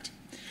Odebrecht.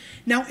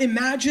 Now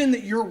imagine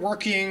that you're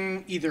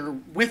working either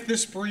with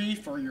this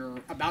brief or you're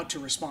about to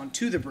respond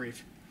to the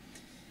brief.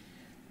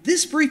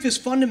 This brief is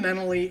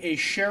fundamentally a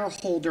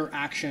shareholder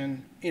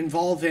action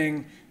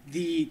involving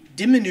the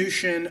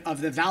diminution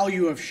of the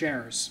value of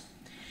shares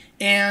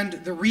and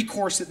the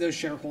recourse that those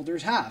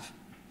shareholders have.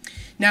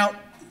 Now,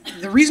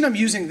 the reason I'm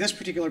using this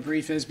particular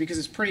brief is because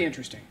it's pretty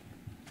interesting.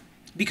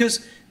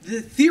 Because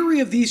the theory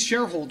of these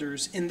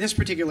shareholders in this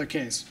particular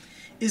case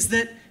is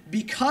that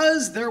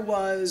because there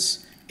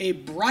was a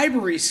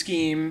bribery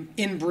scheme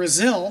in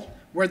Brazil,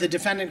 where the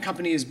defendant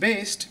company is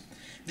based,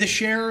 the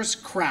shares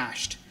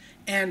crashed.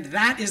 And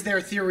that is their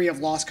theory of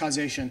loss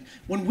causation.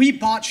 When we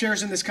bought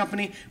shares in this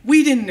company,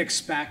 we didn't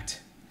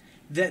expect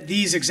that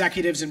these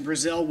executives in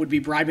Brazil would be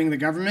bribing the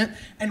government,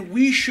 and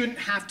we shouldn't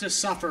have to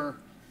suffer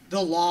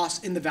the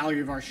loss in the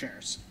value of our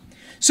shares.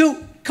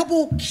 So a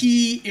couple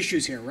key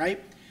issues here,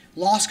 right?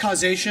 Loss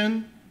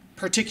causation,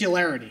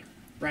 particularity,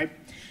 right?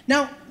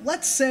 Now,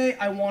 let's say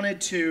I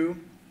wanted to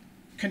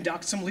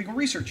conduct some legal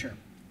research here,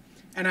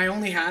 and I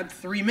only had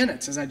 3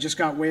 minutes, as I just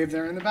got waved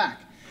there in the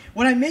back.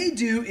 What I may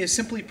do is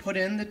simply put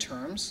in the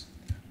terms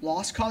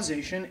loss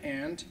causation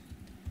and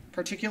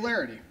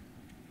particularity.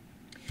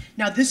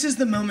 Now, this is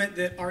the moment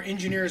that our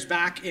engineers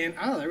back in,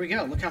 oh, there we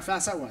go. Look how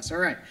fast that was. All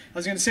right. I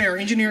was going to say our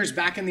engineers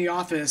back in the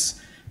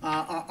office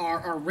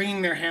are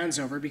wringing their hands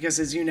over because,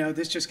 as you know,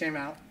 this just came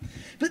out.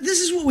 But this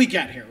is what we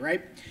get here,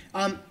 right?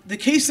 The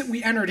case that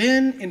we entered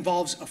in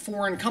involves a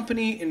foreign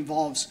company,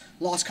 involves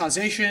loss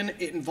causation,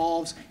 it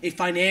involves a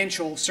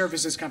financial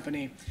services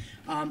company.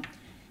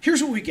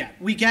 Here's what we get.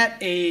 We get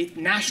a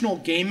national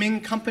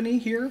gaming company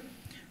here,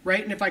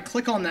 right? And if I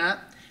click on that,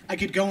 I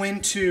could go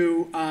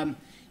into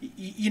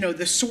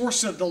the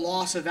source of the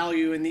loss of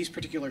value in these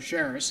particular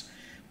shares,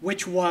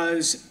 which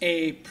was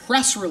a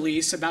press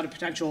release about a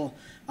potential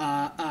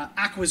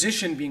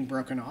acquisition being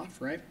broken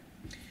off, right?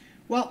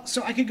 Well,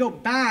 so I could go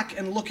back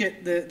and look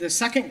at the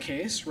second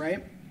case,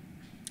 right?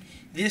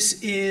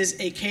 This is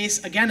a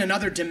case, again,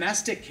 another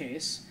domestic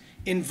case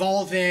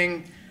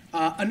involving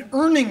an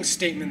earnings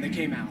statement that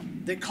came out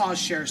that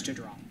caused shares to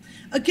drop.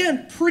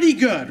 Again, pretty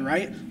good,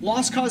 right?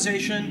 Loss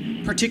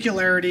causation,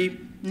 particularity,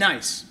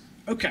 nice.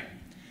 Okay,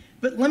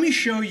 but let me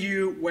show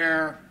you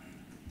where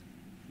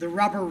the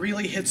rubber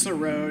really hits the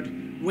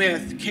road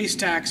with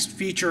Casetext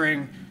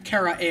featuring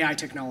Kara AI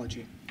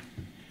technology.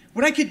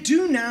 What I could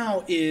do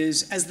now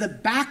is, as the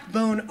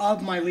backbone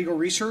of my legal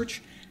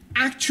research,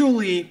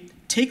 actually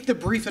take the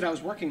brief that I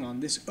was working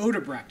on, this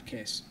Odebrecht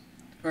case,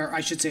 or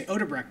I should say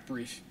Odebrecht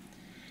brief,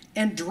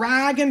 and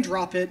drag and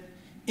drop it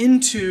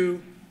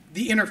into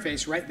the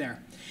interface right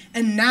there.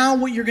 And now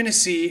what you're going to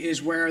see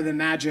is where the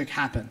magic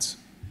happens.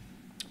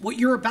 What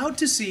you're about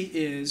to see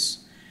is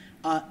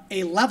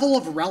a level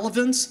of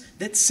relevance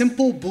that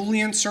simple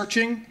Boolean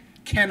searching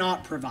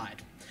cannot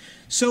provide.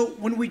 So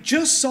when we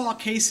just saw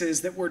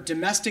cases that were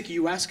domestic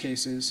US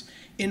cases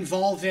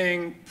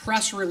involving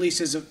press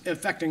releases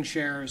affecting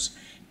shares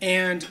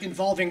and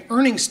involving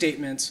earnings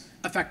statements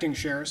affecting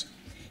shares,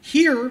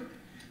 here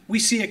we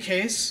see a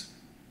case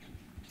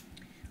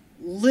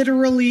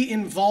literally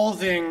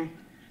involving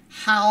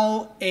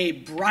how a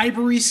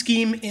bribery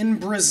scheme in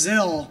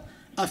Brazil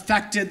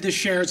affected the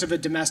shares of a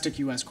domestic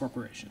US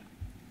corporation.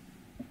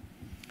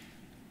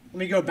 Let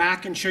me go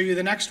back and show you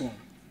the next one.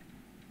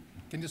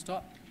 Can you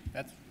stop?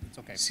 It's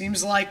okay.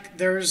 Seems like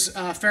there's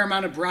a fair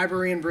amount of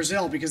bribery in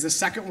Brazil, because the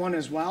second one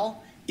as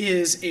well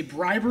is a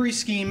bribery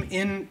scheme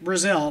in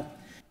Brazil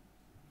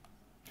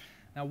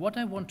Now, what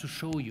I want to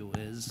show you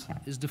is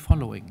the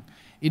following.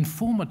 In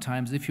former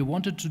times, if you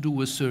wanted to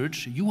do a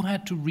search, you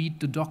had to read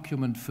the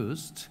document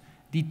first,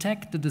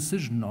 detect the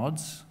decision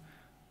nodes,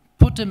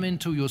 put them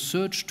into your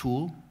search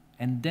tool,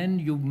 and then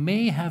you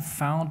may have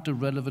found the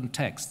relevant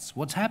texts.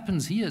 What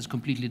happens here is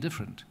completely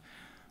different.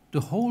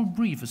 The whole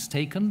brief is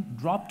taken,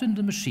 dropped in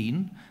the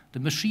machine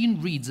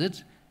reads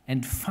it,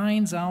 and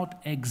finds out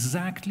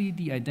exactly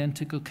the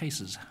identical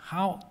cases.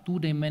 How do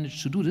they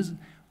manage to do this?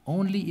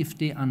 Only if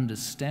they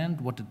understand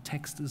what the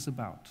text is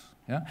about.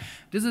 Yeah?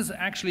 This is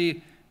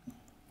actually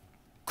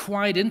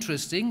quite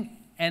interesting,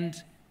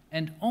 and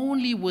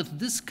only with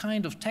this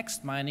kind of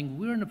text mining,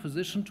 we're in a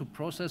position to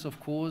process, of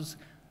course,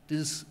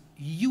 this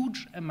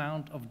huge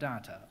amount of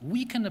data.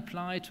 We can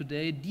apply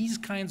today these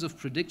kinds of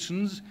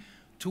predictions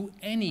to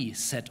any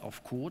set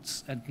of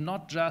courts and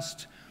not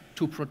just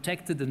to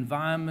protected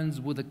environments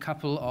with a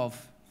couple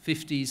of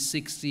 50,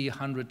 60,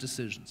 100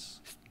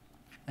 decisions.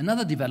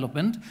 Another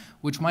development,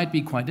 which might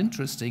be quite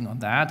interesting on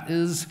that,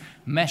 is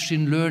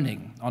machine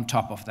learning on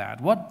top of that.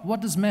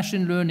 What does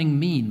machine learning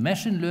mean?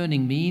 Machine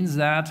learning means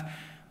that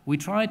we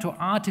try to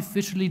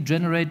artificially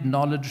generate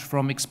knowledge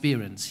from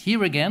experience.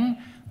 Here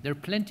again, there are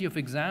plenty of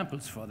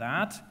examples for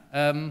that.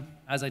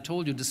 As I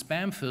told you, the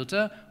spam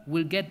filter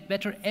will get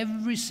better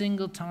every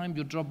single time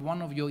you drop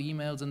one of your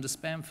emails in the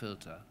spam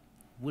filter.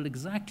 We'll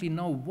exactly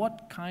know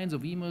what kinds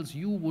of emails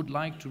you would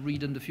like to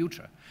read in the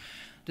future.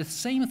 The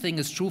same thing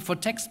is true for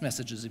text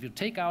messages. If you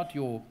take out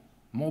your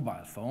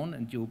mobile phone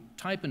and you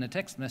type in a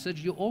text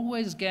message, you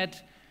always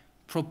get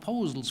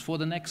proposals for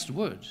the next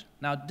word.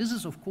 Now, this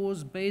is, of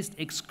course, based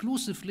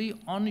exclusively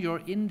on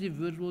your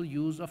individual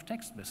use of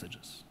text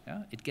messages.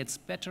 Yeah? It gets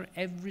better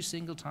every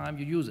single time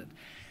you use it.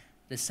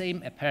 The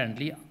same,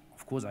 apparently,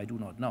 of course, I do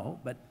not know,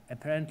 but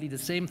apparently the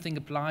same thing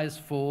applies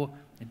for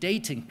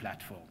dating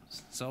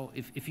platforms. So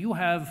if you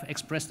have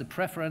expressed a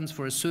preference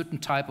for a certain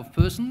type of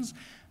persons,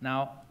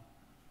 now,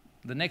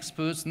 the next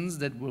persons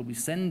that will be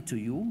sent to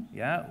you,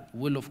 yeah,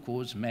 will, of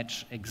course,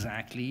 match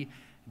exactly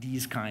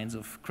these kinds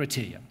of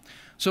criteria.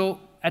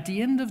 So at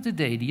the end of the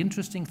day, the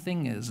interesting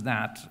thing is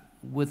that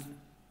with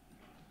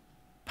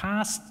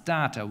past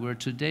data, we're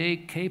today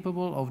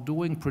capable of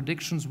doing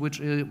predictions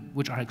which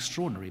are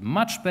extraordinary,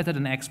 much better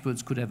than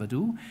experts could ever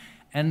do,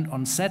 and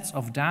on sets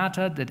of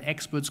data that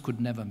experts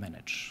could never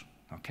manage,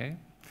 okay?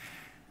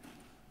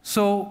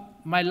 So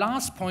my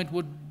last point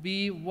would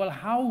be, well,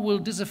 how will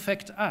this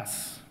affect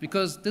us?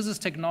 Because this is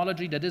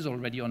technology that is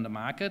already on the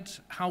market.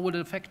 How will it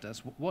affect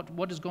us?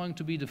 What is going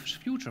to be the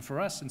future for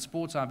us in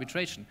sports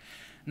arbitration?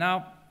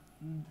 Now,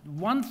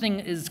 one thing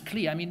is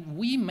clear. I mean,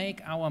 we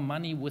make our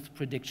money with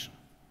prediction.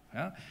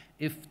 Yeah?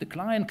 If the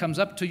client comes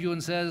up to you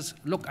and says,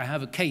 look, I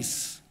have a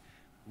case,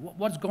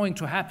 what's going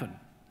to happen?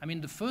 I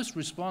mean, the first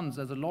response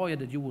as a lawyer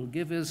that you will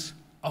give is,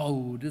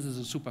 oh, this is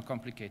a super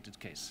complicated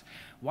case.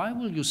 Why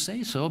will you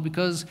say so?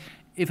 Because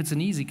if it's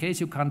an easy case,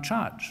 you can't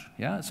charge.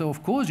 Yeah? So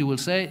of course you will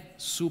say,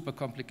 super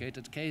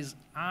complicated case,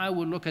 I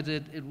will look at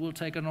it, it will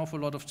take an awful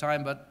lot of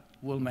time, but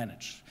we'll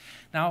manage.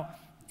 Now,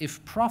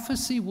 if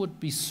prophecy would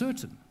be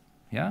certain,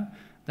 yeah,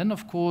 then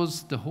of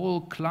course the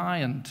whole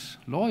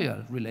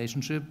client-lawyer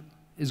relationship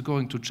is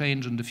going to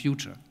change in the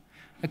future.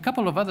 A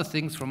couple of other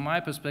things from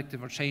my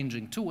perspective are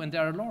changing too, and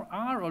there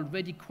are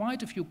already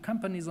quite a few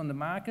companies on the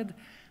market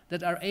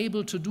that are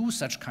able to do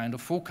such kind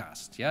of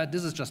forecast. Yeah?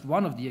 This is just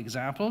one of the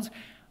examples.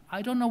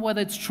 I don't know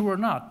whether it's true or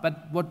not,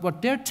 but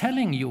what they're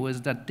telling you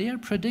is that their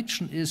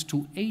prediction is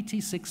to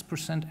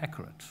 86%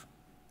 accurate.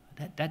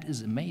 That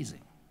is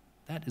amazing.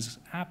 That is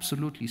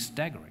absolutely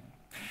staggering.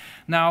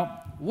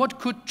 Now, what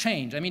could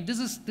change? I mean, this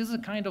is a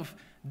kind of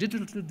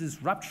digital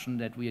disruption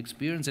that we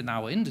experience in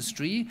our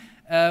industry.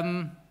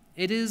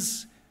 It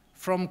is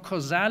from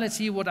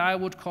causality what I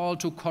would call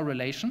to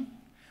correlation.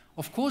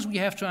 Of course, we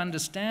have to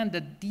understand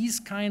that these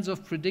kinds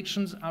of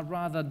predictions are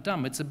rather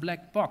dumb. It's a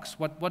black box.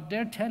 What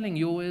they're telling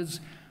you is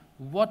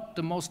what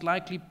the most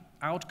likely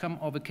outcome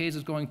of a case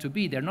is going to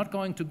be. They're not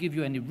going to give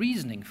you any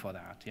reasoning for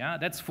that. Yeah,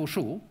 that's for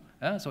sure.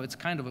 So it's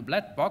kind of a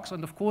black box.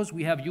 And of course,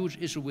 we have huge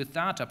issue with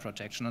data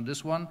protection on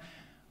this one,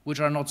 which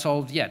are not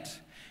solved yet.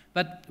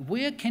 But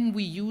where can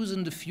we use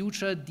in the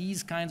future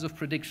these kinds of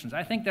predictions?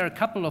 I think there are a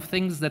couple of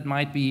things that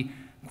might be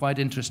quite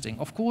interesting.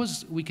 Of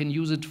course, we can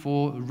use it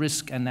for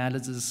risk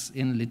analysis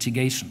in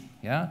litigation.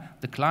 Yeah?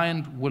 The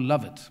client will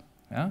love it.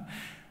 Yeah?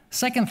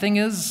 Second thing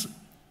is,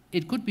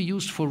 it could be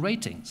used for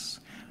ratings.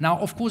 Now,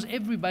 of course,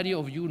 everybody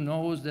of you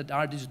knows that there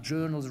are these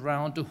journals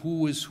around the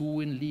who is who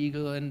in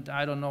legal and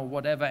I don't know,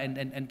 whatever,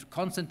 and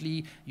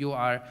constantly you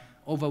are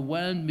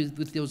overwhelmed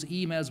with those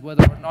emails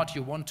whether or not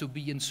you want to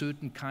be in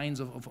certain kinds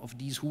of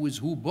these who is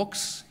who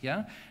books.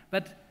 Yeah?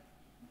 But,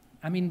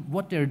 I mean,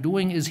 what they're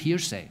doing is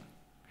hearsay.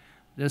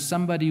 There's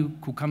somebody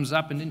who comes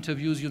up and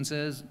interviews you and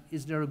says,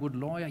 is there a good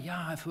lawyer?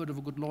 Yeah, I've heard of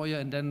a good lawyer,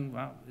 and then,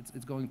 well,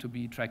 it's going to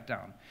be tracked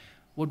down.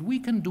 What we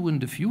can do in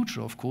the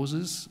future, of course,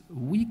 is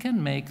we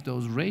can make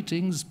those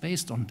ratings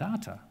based on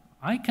data.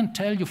 I can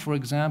tell you, for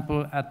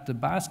example, at the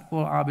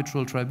Basketball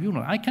Arbitral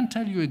Tribunal, I can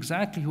tell you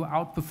exactly who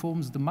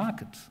outperforms the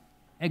market.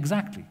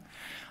 Exactly.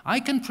 I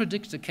can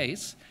predict a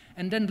case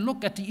and then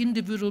look at the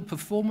individual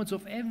performance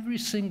of every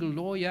single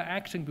lawyer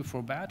acting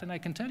before BAT, and I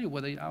can tell you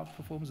whether he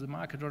outperforms the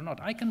market or not.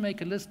 I can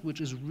make a list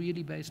which is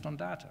really based on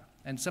data.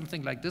 And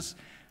something like this,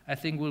 I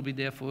think, will be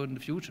there for in the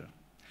future.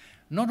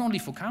 Not only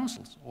for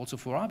counsels, also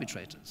for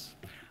arbitrators.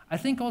 I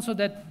think also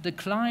that the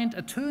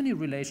client-attorney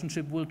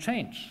relationship will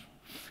change.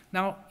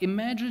 Now,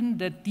 imagine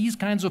that these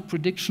kinds of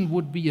prediction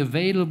would be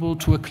available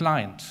to a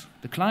client.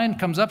 The client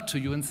comes up to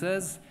you and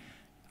says,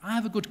 I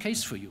have a good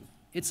case for you.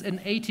 It's an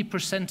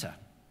 80%er,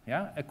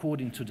 yeah,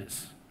 according to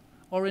this,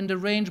 or in the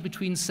range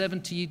between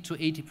 70 to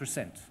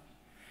 80%.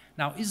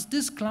 Now, is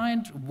this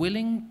client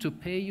willing to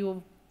pay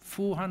you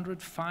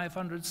 400,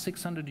 500,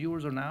 600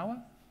 euros an hour?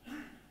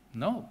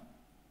 No.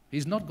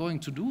 He's not going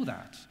to do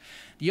that.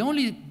 The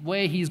only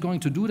way he's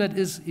going to do that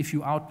is if you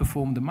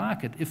outperform the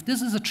market. If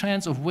this is a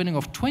chance of winning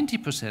of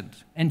 20%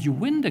 and you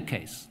win the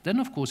case, then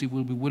of course he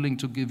will be willing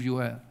to give you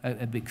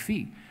a big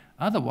fee.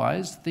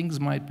 Otherwise,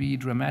 things might be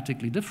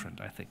dramatically different,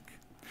 I think.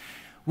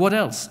 What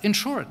else?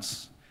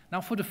 Insurance.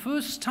 Now, for the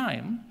first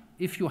time,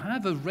 if you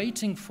have a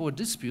rating for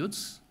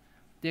disputes,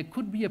 there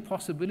could be a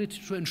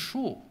possibility to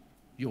insure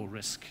your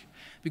risk.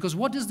 Because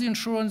what is the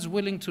insurance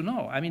willing to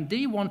know? I mean,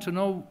 they want to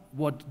know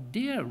what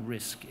their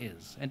risk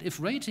is. And if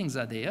ratings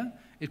are there,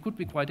 it could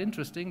be quite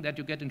interesting that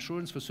you get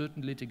insurance for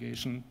certain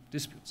litigation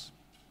disputes.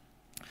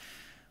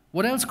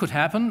 What else could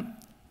happen?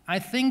 I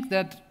think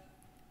that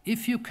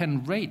if you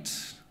can rate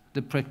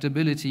the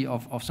predictability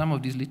of some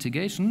of these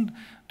litigation,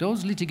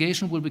 those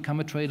litigation will become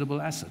a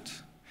tradable asset.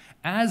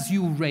 As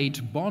you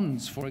rate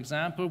bonds, for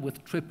example,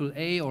 with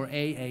AAA or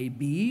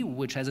AAB,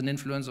 which has an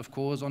influence, of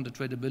course, on the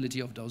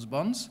tradability of those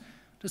bonds,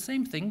 the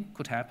same thing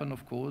could happen,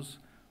 of course,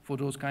 for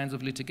those kinds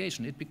of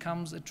litigation. It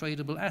becomes a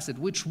tradable asset,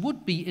 which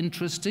would be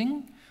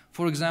interesting,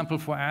 for example,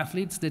 for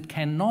athletes that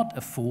cannot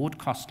afford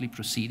costly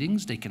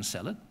proceedings. They can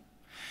sell it.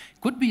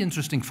 It could be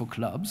interesting for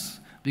clubs,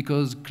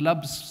 because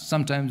clubs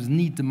sometimes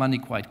need the money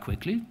quite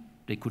quickly.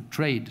 They could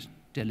trade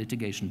their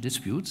litigation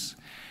disputes.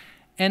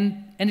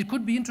 And it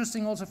could be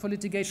interesting also for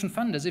litigation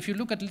funders. If you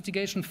look at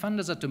litigation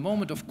funders at the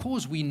moment, of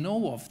course, we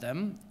know of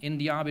them in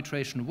the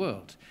arbitration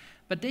world.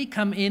 But they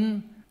come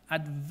in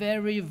at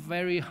very,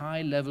 very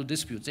high-level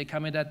disputes. They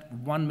come in at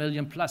 1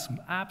 million plus,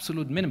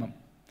 absolute minimum.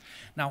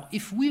 Now,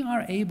 if we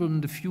are able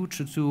in the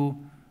future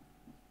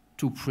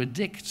to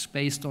predict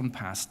based on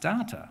past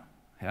data,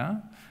 yeah,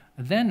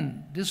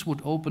 then this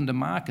would open the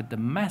market, the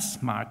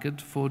mass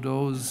market, for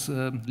those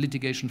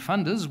litigation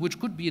funders, which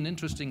could be an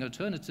interesting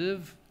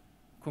alternative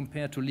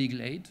compared to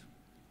legal aid,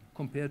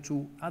 compared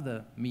to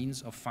other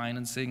means of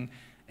financing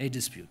a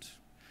dispute.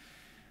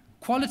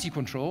 Quality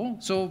control.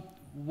 So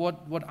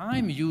what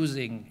I'm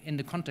using in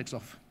the context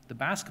of the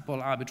Basketball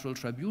Arbitral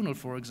Tribunal,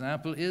 for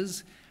example,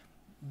 is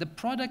the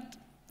product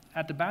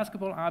at the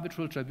Basketball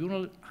Arbitral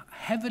Tribunal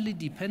heavily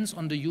depends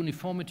on the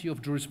uniformity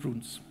of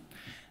jurisprudence.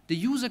 The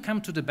user come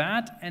to the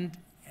BAT and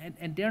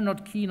they're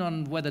not keen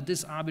on whether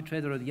this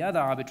arbitrator or the other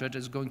arbitrator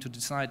is going to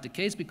decide the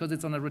case because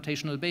it's on a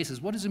rotational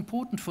basis. What is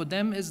important for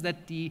them is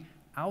that the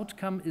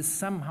outcome is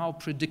somehow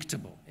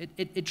predictable.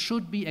 It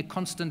should be a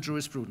constant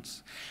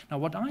jurisprudence. Now,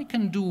 what I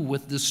can do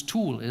with this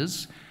tool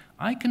is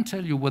I can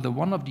tell you whether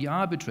one of the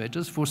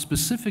arbitrators for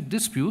specific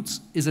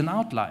disputes is an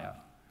outlier.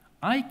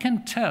 I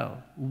can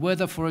tell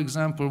whether, for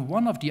example,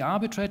 one of the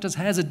arbitrators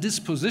has a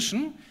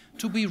disposition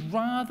to be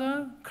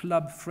rather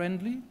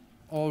club-friendly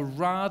or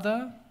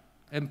rather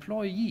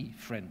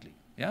employee-friendly.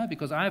 Yeah?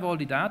 Because I have all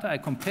the data, I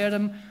compare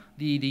them,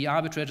 the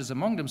arbitrators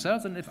among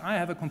themselves, and if I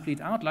have a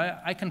complete outlier,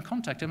 I can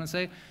contact them and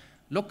say,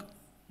 look,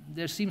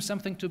 there seems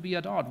something to be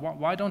at odds.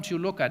 Why don't you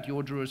look at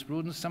your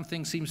jurisprudence?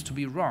 Something seems to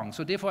be wrong.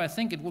 So therefore, I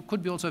think it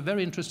could be also a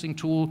very interesting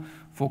tool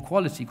for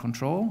quality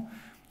control.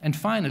 And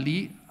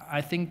finally, I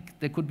think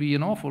there could be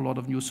an awful lot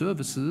of new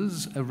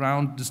services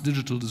around this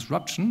digital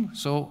disruption.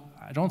 So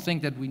I don't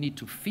think that we need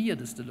to fear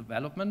this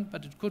development,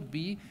 but it could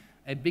be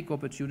a big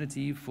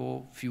opportunity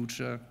for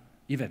future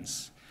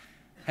events.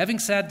 Having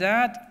said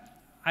that,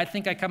 I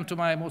think I come to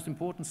my most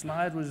important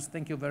slide, which is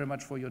thank you very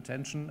much for your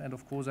attention. And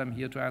of course, I'm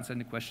here to answer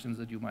any questions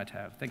that you might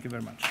have. Thank you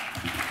very much.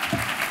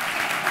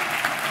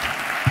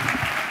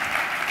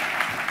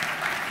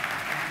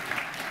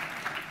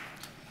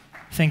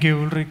 Thank you,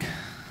 Ulrich.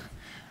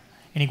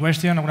 Any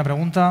question? ¿Alguna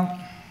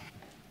pregunta?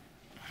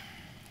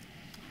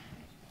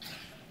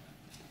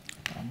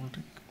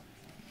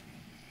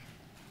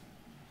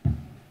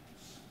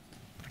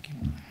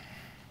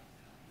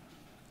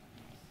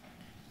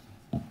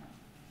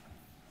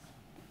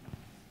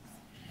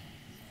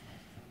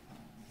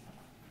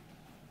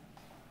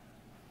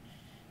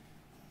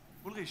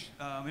 Ulrich,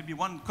 maybe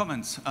one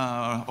comment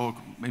or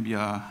maybe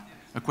a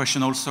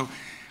question also.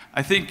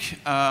 I think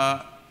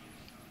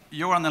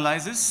your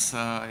analysis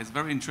is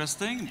very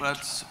interesting,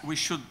 but we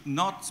should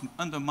not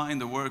undermine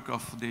the work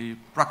of the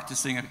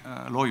practicing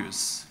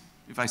lawyers.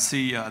 If I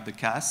see the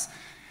case,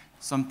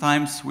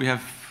 sometimes we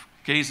have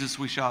cases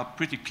which are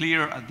pretty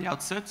clear at the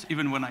outset.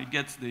 Even when I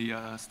get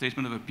the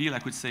statement of appeal, I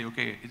could say,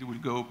 okay, it will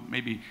go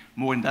maybe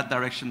more in that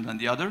direction than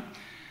the other.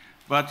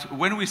 But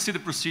when we see the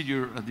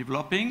procedure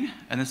developing,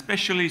 and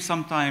especially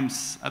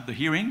sometimes at the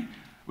hearing,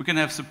 we can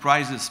have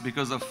surprises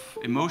because of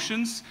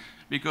emotions,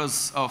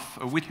 because of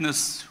a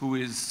witness who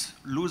is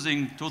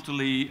losing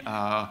totally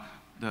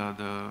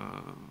the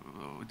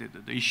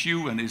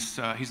issue, and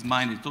his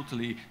mind is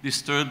totally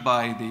disturbed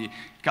by the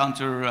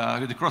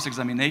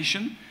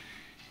cross-examination.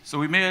 So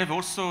we may have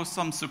also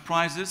some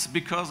surprises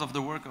because of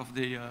the work of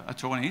the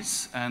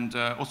attorneys, and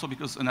also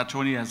because an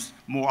attorney has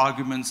more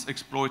arguments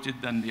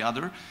exploited than the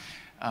other.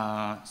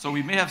 So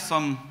we may have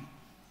some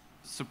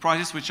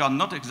surprises which are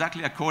not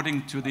exactly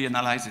according to the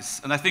analysis.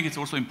 And I think it's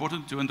also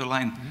important to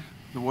underline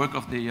the work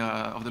of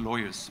the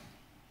lawyers.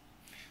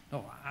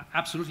 No,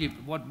 absolutely.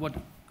 What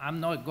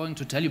I'm not going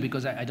to tell you,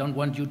 because I don't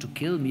want you to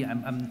kill me,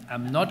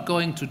 I'm not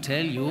going to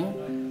tell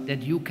you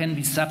that you can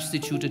be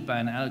substituted by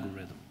an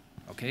algorithm,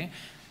 okay?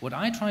 What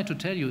I try to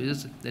tell you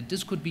is that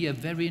this could be a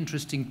very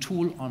interesting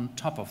tool on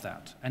top of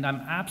that. And I'm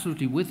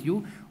absolutely with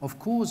you. Of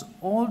course,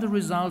 all the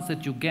results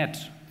that you get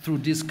through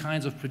these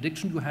kinds of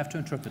prediction, you have to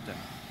interpret them.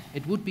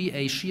 It would be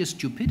a sheer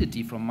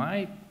stupidity from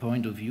my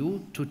point of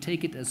view to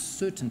take it as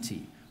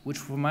certainty, which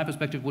from my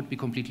perspective would be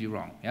completely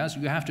wrong. Yeah? So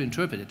you have to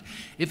interpret it.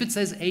 If it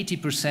says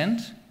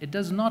 80%, it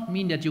does not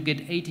mean that you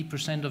get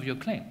 80% of your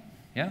claim.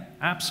 Yeah?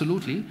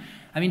 Absolutely.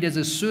 I mean, there's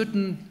a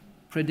certain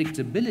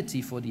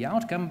predictability for the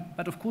outcome,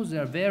 but of course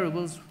there are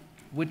variables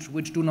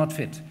which do not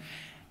fit.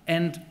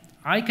 And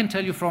I can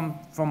tell you from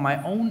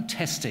my own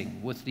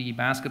testing with the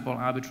Basketball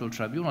Arbitral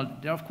Tribunal,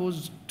 there are of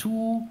course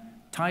two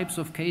types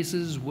of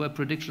cases where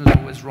prediction is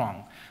always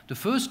wrong. The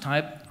first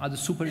type are the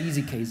super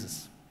easy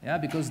cases, yeah,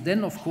 because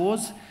then of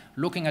course,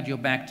 looking at your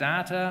back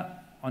data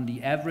on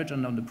the average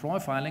and on the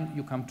profiling,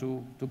 you come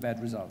to bad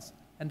results.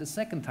 And the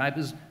second type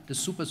is the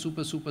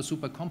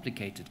super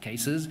complicated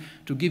cases.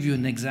 To give you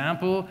an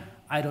example,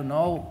 I don't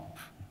know,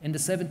 in the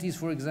 70s,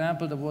 for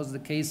example, there was the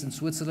case in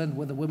Switzerland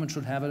where the women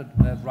should have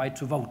a right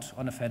to vote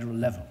on a federal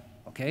level,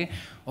 okay?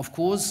 Of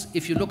course,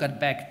 if you look at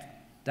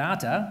back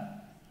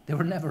data, they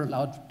were never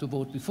allowed to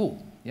vote before,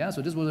 yeah?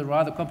 So this was a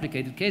rather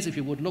complicated case. If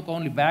you would look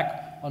only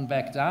back on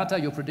back data,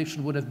 your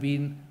prediction would have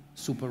been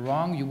super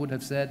wrong. You would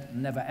have said,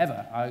 never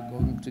ever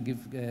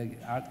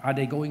are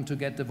they going to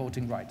get the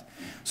voting right.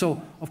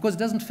 So, of course, it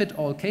doesn't fit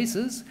all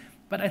cases,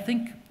 but I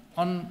think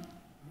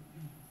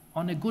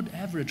on a good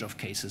average of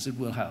cases, it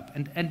will help.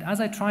 And as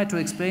I try to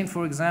explain,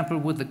 for example,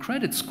 with the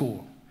credit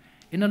score,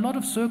 in a lot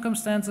of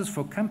circumstances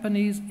for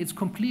companies, it's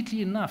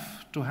completely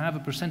enough to have a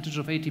percentage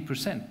of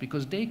 80%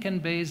 because they can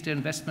base their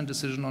investment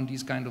decision on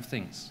these kind of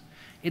things.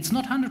 It's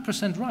not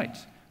 100% right,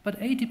 but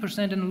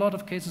 80% in a lot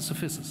of cases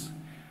suffices.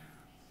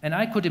 And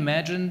I could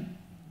imagine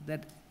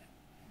that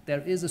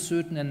there is a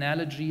certain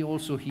analogy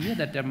also here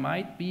that there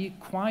might be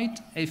quite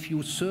a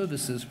few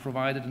services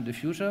provided in the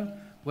future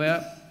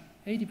where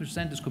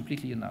 80% is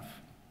completely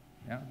enough.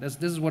 Yeah? This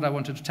is what I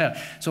wanted to tell.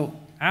 So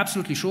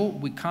absolutely sure,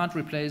 we can't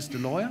replace the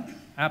lawyer,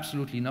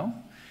 absolutely no.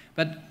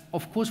 But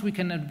of course we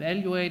can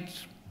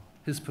evaluate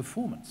his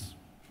performance.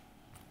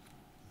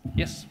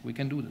 Yes, we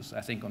can do this,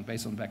 I think,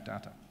 based on back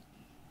data.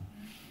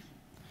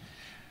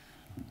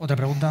 Otra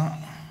pregunta,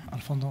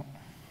 al fondo.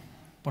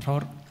 Por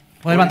favor.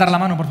 ¿Puede levantar la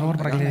mano, por favor,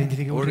 para que le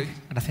identifique Ulrich?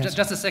 Gracias.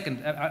 Just a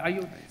second. Are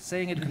you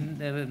saying it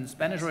in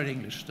Spanish or in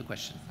English, the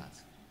question?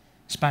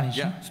 Spanish.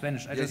 Yeah.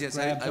 Spanish. Yes,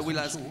 I will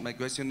ask my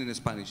question in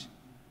Spanish.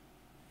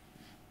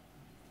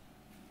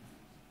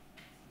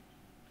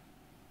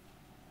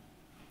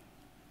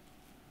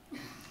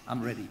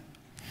 I'm ready.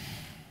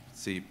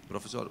 Sí,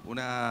 profesor.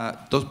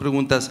 Dos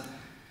preguntas.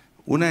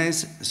 Una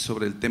es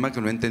sobre el tema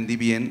que no entendí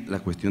bien, la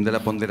cuestión de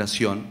la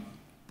ponderación,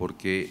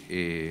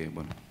 porque,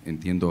 bueno,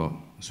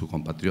 entiendo su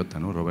compatriota,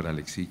 ¿no? Robert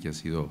Alexis, que ha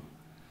sido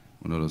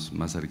uno de los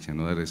más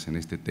aleccionadores en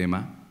este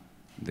tema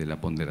de la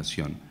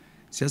ponderación.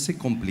 Se hace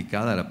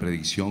complicada la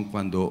predicción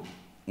cuando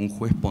un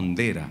juez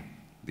pondera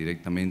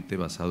directamente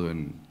basado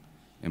en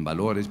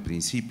valores,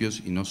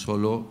 principios y no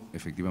solo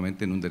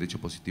efectivamente en un derecho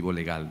positivo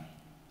legal.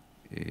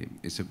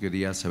 Eso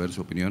quería saber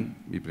su opinión,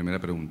 mi primera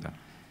pregunta.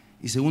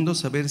 Y segundo,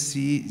 saber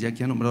si, ya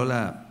que ha nombrado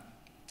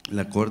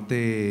la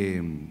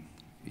Corte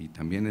y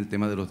también el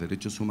tema de los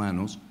derechos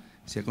humanos,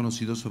 se ha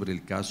conocido sobre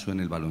el caso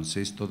en el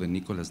baloncesto de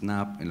Nicholas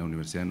Knapp en la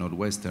Universidad de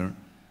Northwestern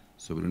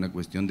sobre una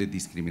cuestión de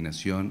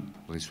discriminación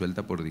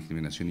resuelta por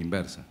discriminación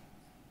inversa.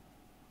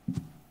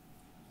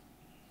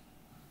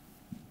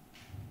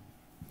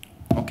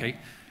 Okay.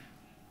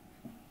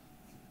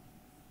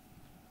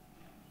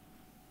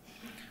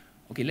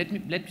 Okay, let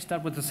me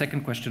start with the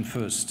second question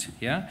first.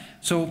 Yeah.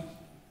 So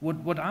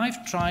what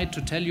I've tried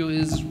to tell you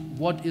is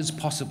what is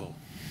possible.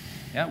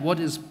 Yeah, what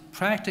is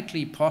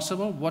practically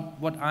possible,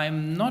 what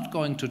I'm not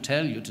going to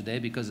tell you today,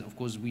 because of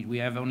course we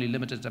have only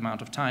limited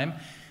amount of time,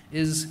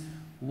 is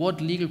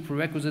what legal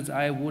prerequisites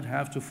I would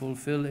have to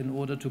fulfill in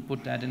order to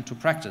put that into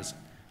practice.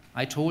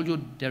 I told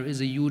you there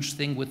is a huge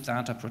thing with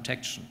data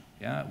protection,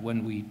 yeah,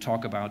 when we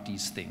talk about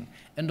these things.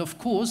 And of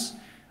course,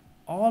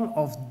 all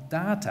of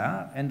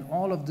data and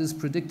all of this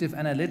predictive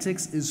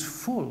analytics is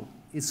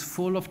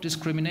full of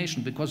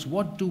discrimination, because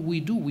what do? We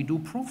do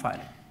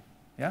profiling.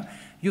 Yeah?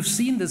 You've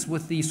seen this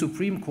with the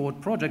Supreme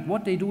Court project.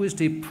 What they do is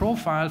they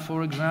profile,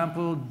 for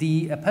example,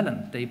 the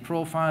appellant. They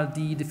profile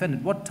the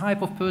defendant. What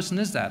type of person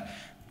is that?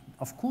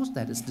 Of course,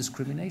 that is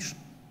discrimination.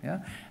 Yeah?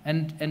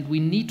 And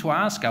we need to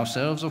ask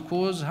ourselves, of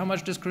course, how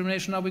much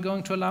discrimination are we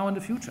going to allow in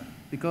the future?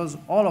 Because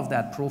all of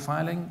that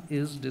profiling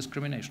is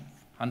discrimination.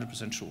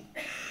 100% sure.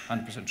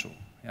 100% sure.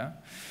 Yeah?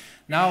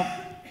 Now,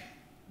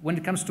 when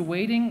it comes to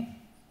weighting,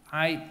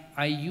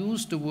 I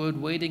use the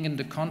word weighting in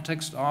the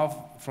context of,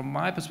 from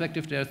my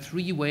perspective, there are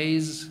three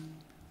ways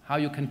how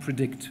you can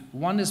predict.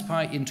 One is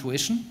by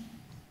intuition.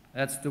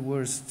 That's the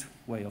worst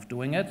way of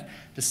doing it.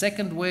 The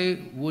second way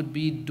would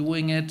be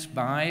doing it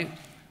by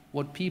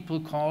what people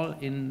call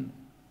in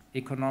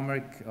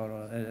economic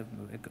or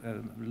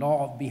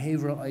law of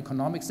behavioral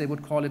economics, they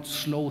would call it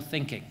slow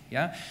thinking.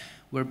 Yeah?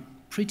 We're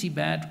pretty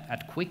bad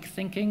at quick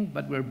thinking,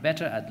 but we're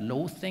better at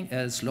slow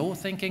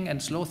thinking,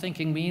 and slow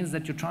thinking means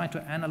that you try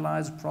to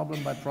analyze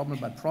problem by problem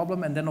by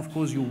problem, and then of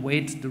course you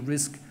weight the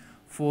risk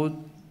for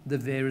the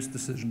various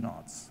decision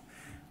odds.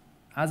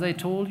 As I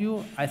told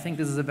you, I think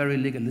this is a very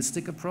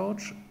legalistic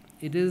approach.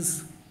 It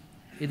is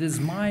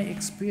my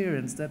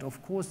experience that of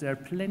course there are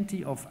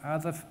plenty of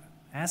other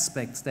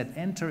aspects that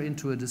enter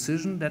into a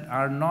decision that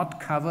are not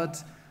covered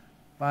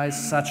by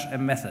such a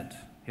method.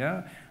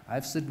 Yeah?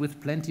 I've sat with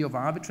plenty of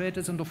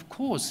arbitrators, and of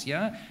course,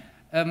 yeah,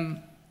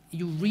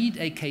 you read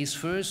a case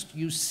first,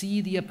 you see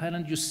the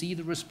appellant, you see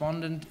the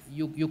respondent,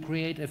 you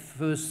create a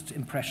first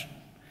impression.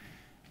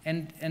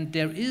 And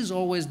there is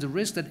always the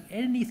risk that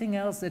anything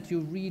else that you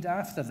read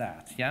after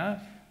that, yeah,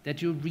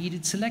 that you read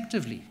it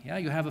selectively. Yeah?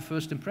 You have a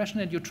first impression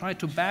and you try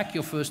to back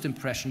your first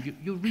impression.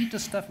 You read the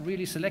stuff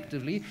really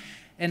selectively,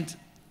 and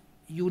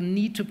you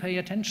need to pay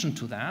attention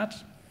to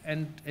that.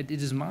 And it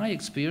is my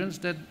experience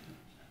that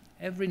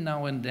every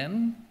now and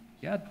then,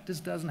 yeah, this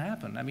doesn't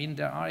happen. I mean,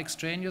 there are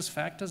extraneous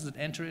factors that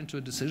enter into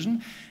a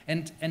decision,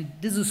 and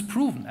this is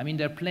proven. I mean,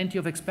 there are plenty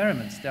of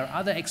experiments. There are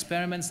other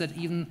experiments that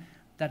even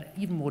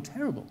more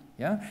terrible.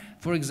 Yeah?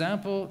 For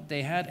example,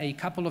 they had a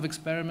couple of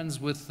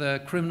experiments with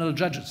criminal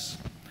judges,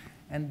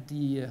 and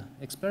the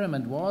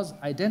experiment was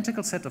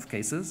identical set of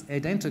cases,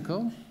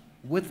 identical,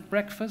 with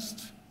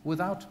breakfast,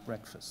 without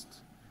breakfast.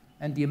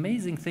 And the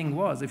amazing thing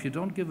was, if you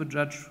don't give a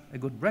judge a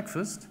good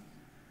breakfast,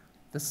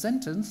 the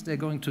sentence they're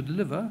going to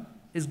deliver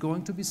is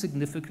going to be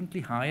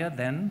significantly higher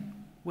than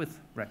with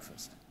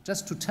breakfast.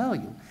 Just to tell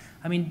you,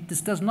 I mean,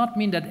 this does not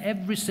mean that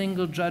every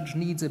single judge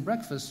needs a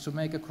breakfast to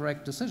make a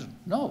correct decision.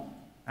 No,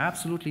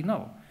 absolutely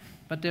no.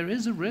 But there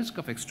is a risk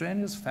of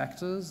extraneous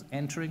factors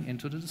entering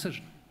into the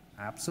decision.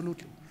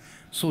 Absolutely.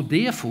 So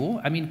therefore,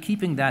 I mean,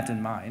 keeping that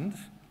in mind,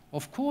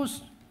 of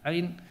course, I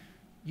mean,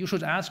 you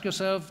should ask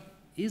yourself,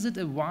 is it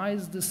a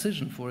wise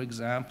decision, for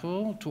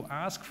example, to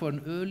ask for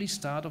an early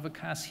start of a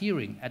CAS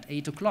hearing at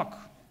 8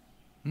 o'clock?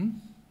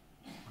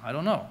 I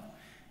don't know.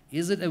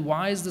 Is it a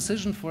wise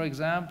decision, for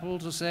example,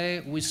 to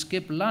say we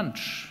skip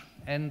lunch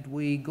and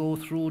we go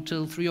through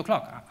till 3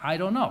 o'clock? I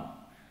don't know.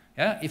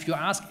 Yeah? If you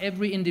ask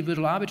every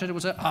individual arbitrator,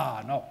 would say,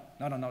 no,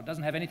 it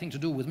doesn't have anything to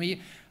do with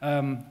me.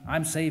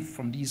 I'm safe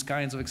from these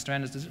kinds of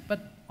extraneous decisions.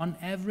 But on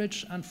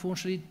average,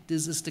 unfortunately,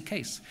 this is the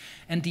case.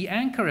 And the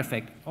anchor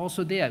effect,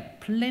 also there,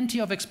 plenty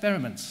of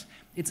experiments.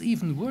 It's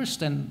even worse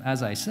than,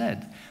 as I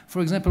said.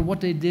 For example,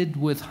 what they did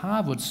with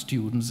Harvard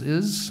students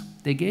is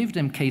they gave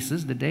them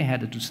cases that they had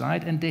to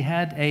decide, and they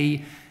had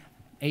a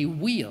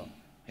wheel.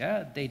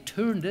 Yeah? They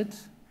turned it,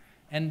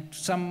 and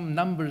some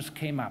numbers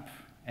came up.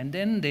 And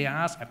then they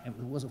asked, it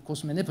was of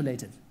course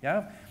manipulated.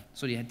 Yeah?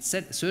 So they had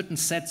certain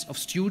sets of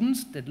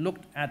students that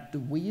looked at the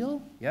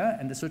wheel, yeah,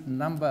 and a certain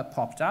number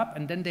popped up,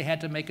 and then they had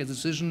to make a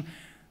decision,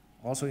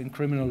 also in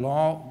criminal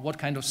law, what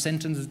kind of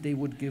sentences they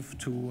would give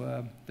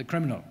to the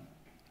criminal.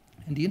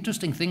 And the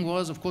interesting thing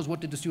was, of course, what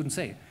did the student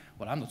say?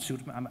 Well, I'm not a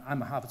student,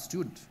 I'm a Harvard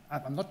student.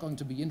 I'm not going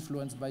to be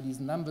influenced by these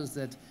numbers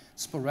that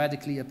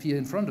sporadically appear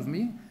in front of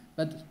me,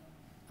 but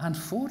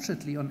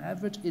unfortunately, on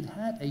average, it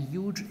had a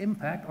huge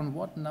impact on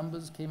what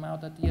numbers came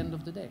out at the end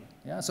of the day.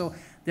 Yeah? So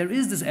there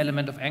is this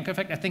element of anchor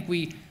effect. I think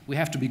we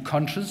have to be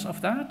conscious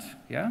of that.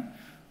 Yeah?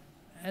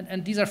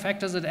 And these are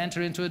factors that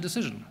enter into a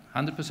decision,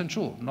 100%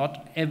 sure.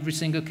 Not every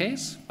single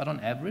case, but on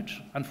average,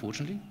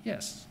 unfortunately,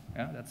 yes.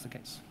 Yeah, that's the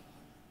case.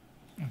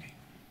 Okay.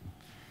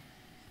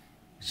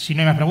 Si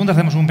no hay más preguntas,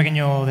 hacemos un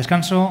pequeño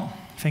descanso.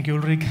 Thank you,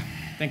 Ulrich.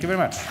 Thank you very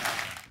much.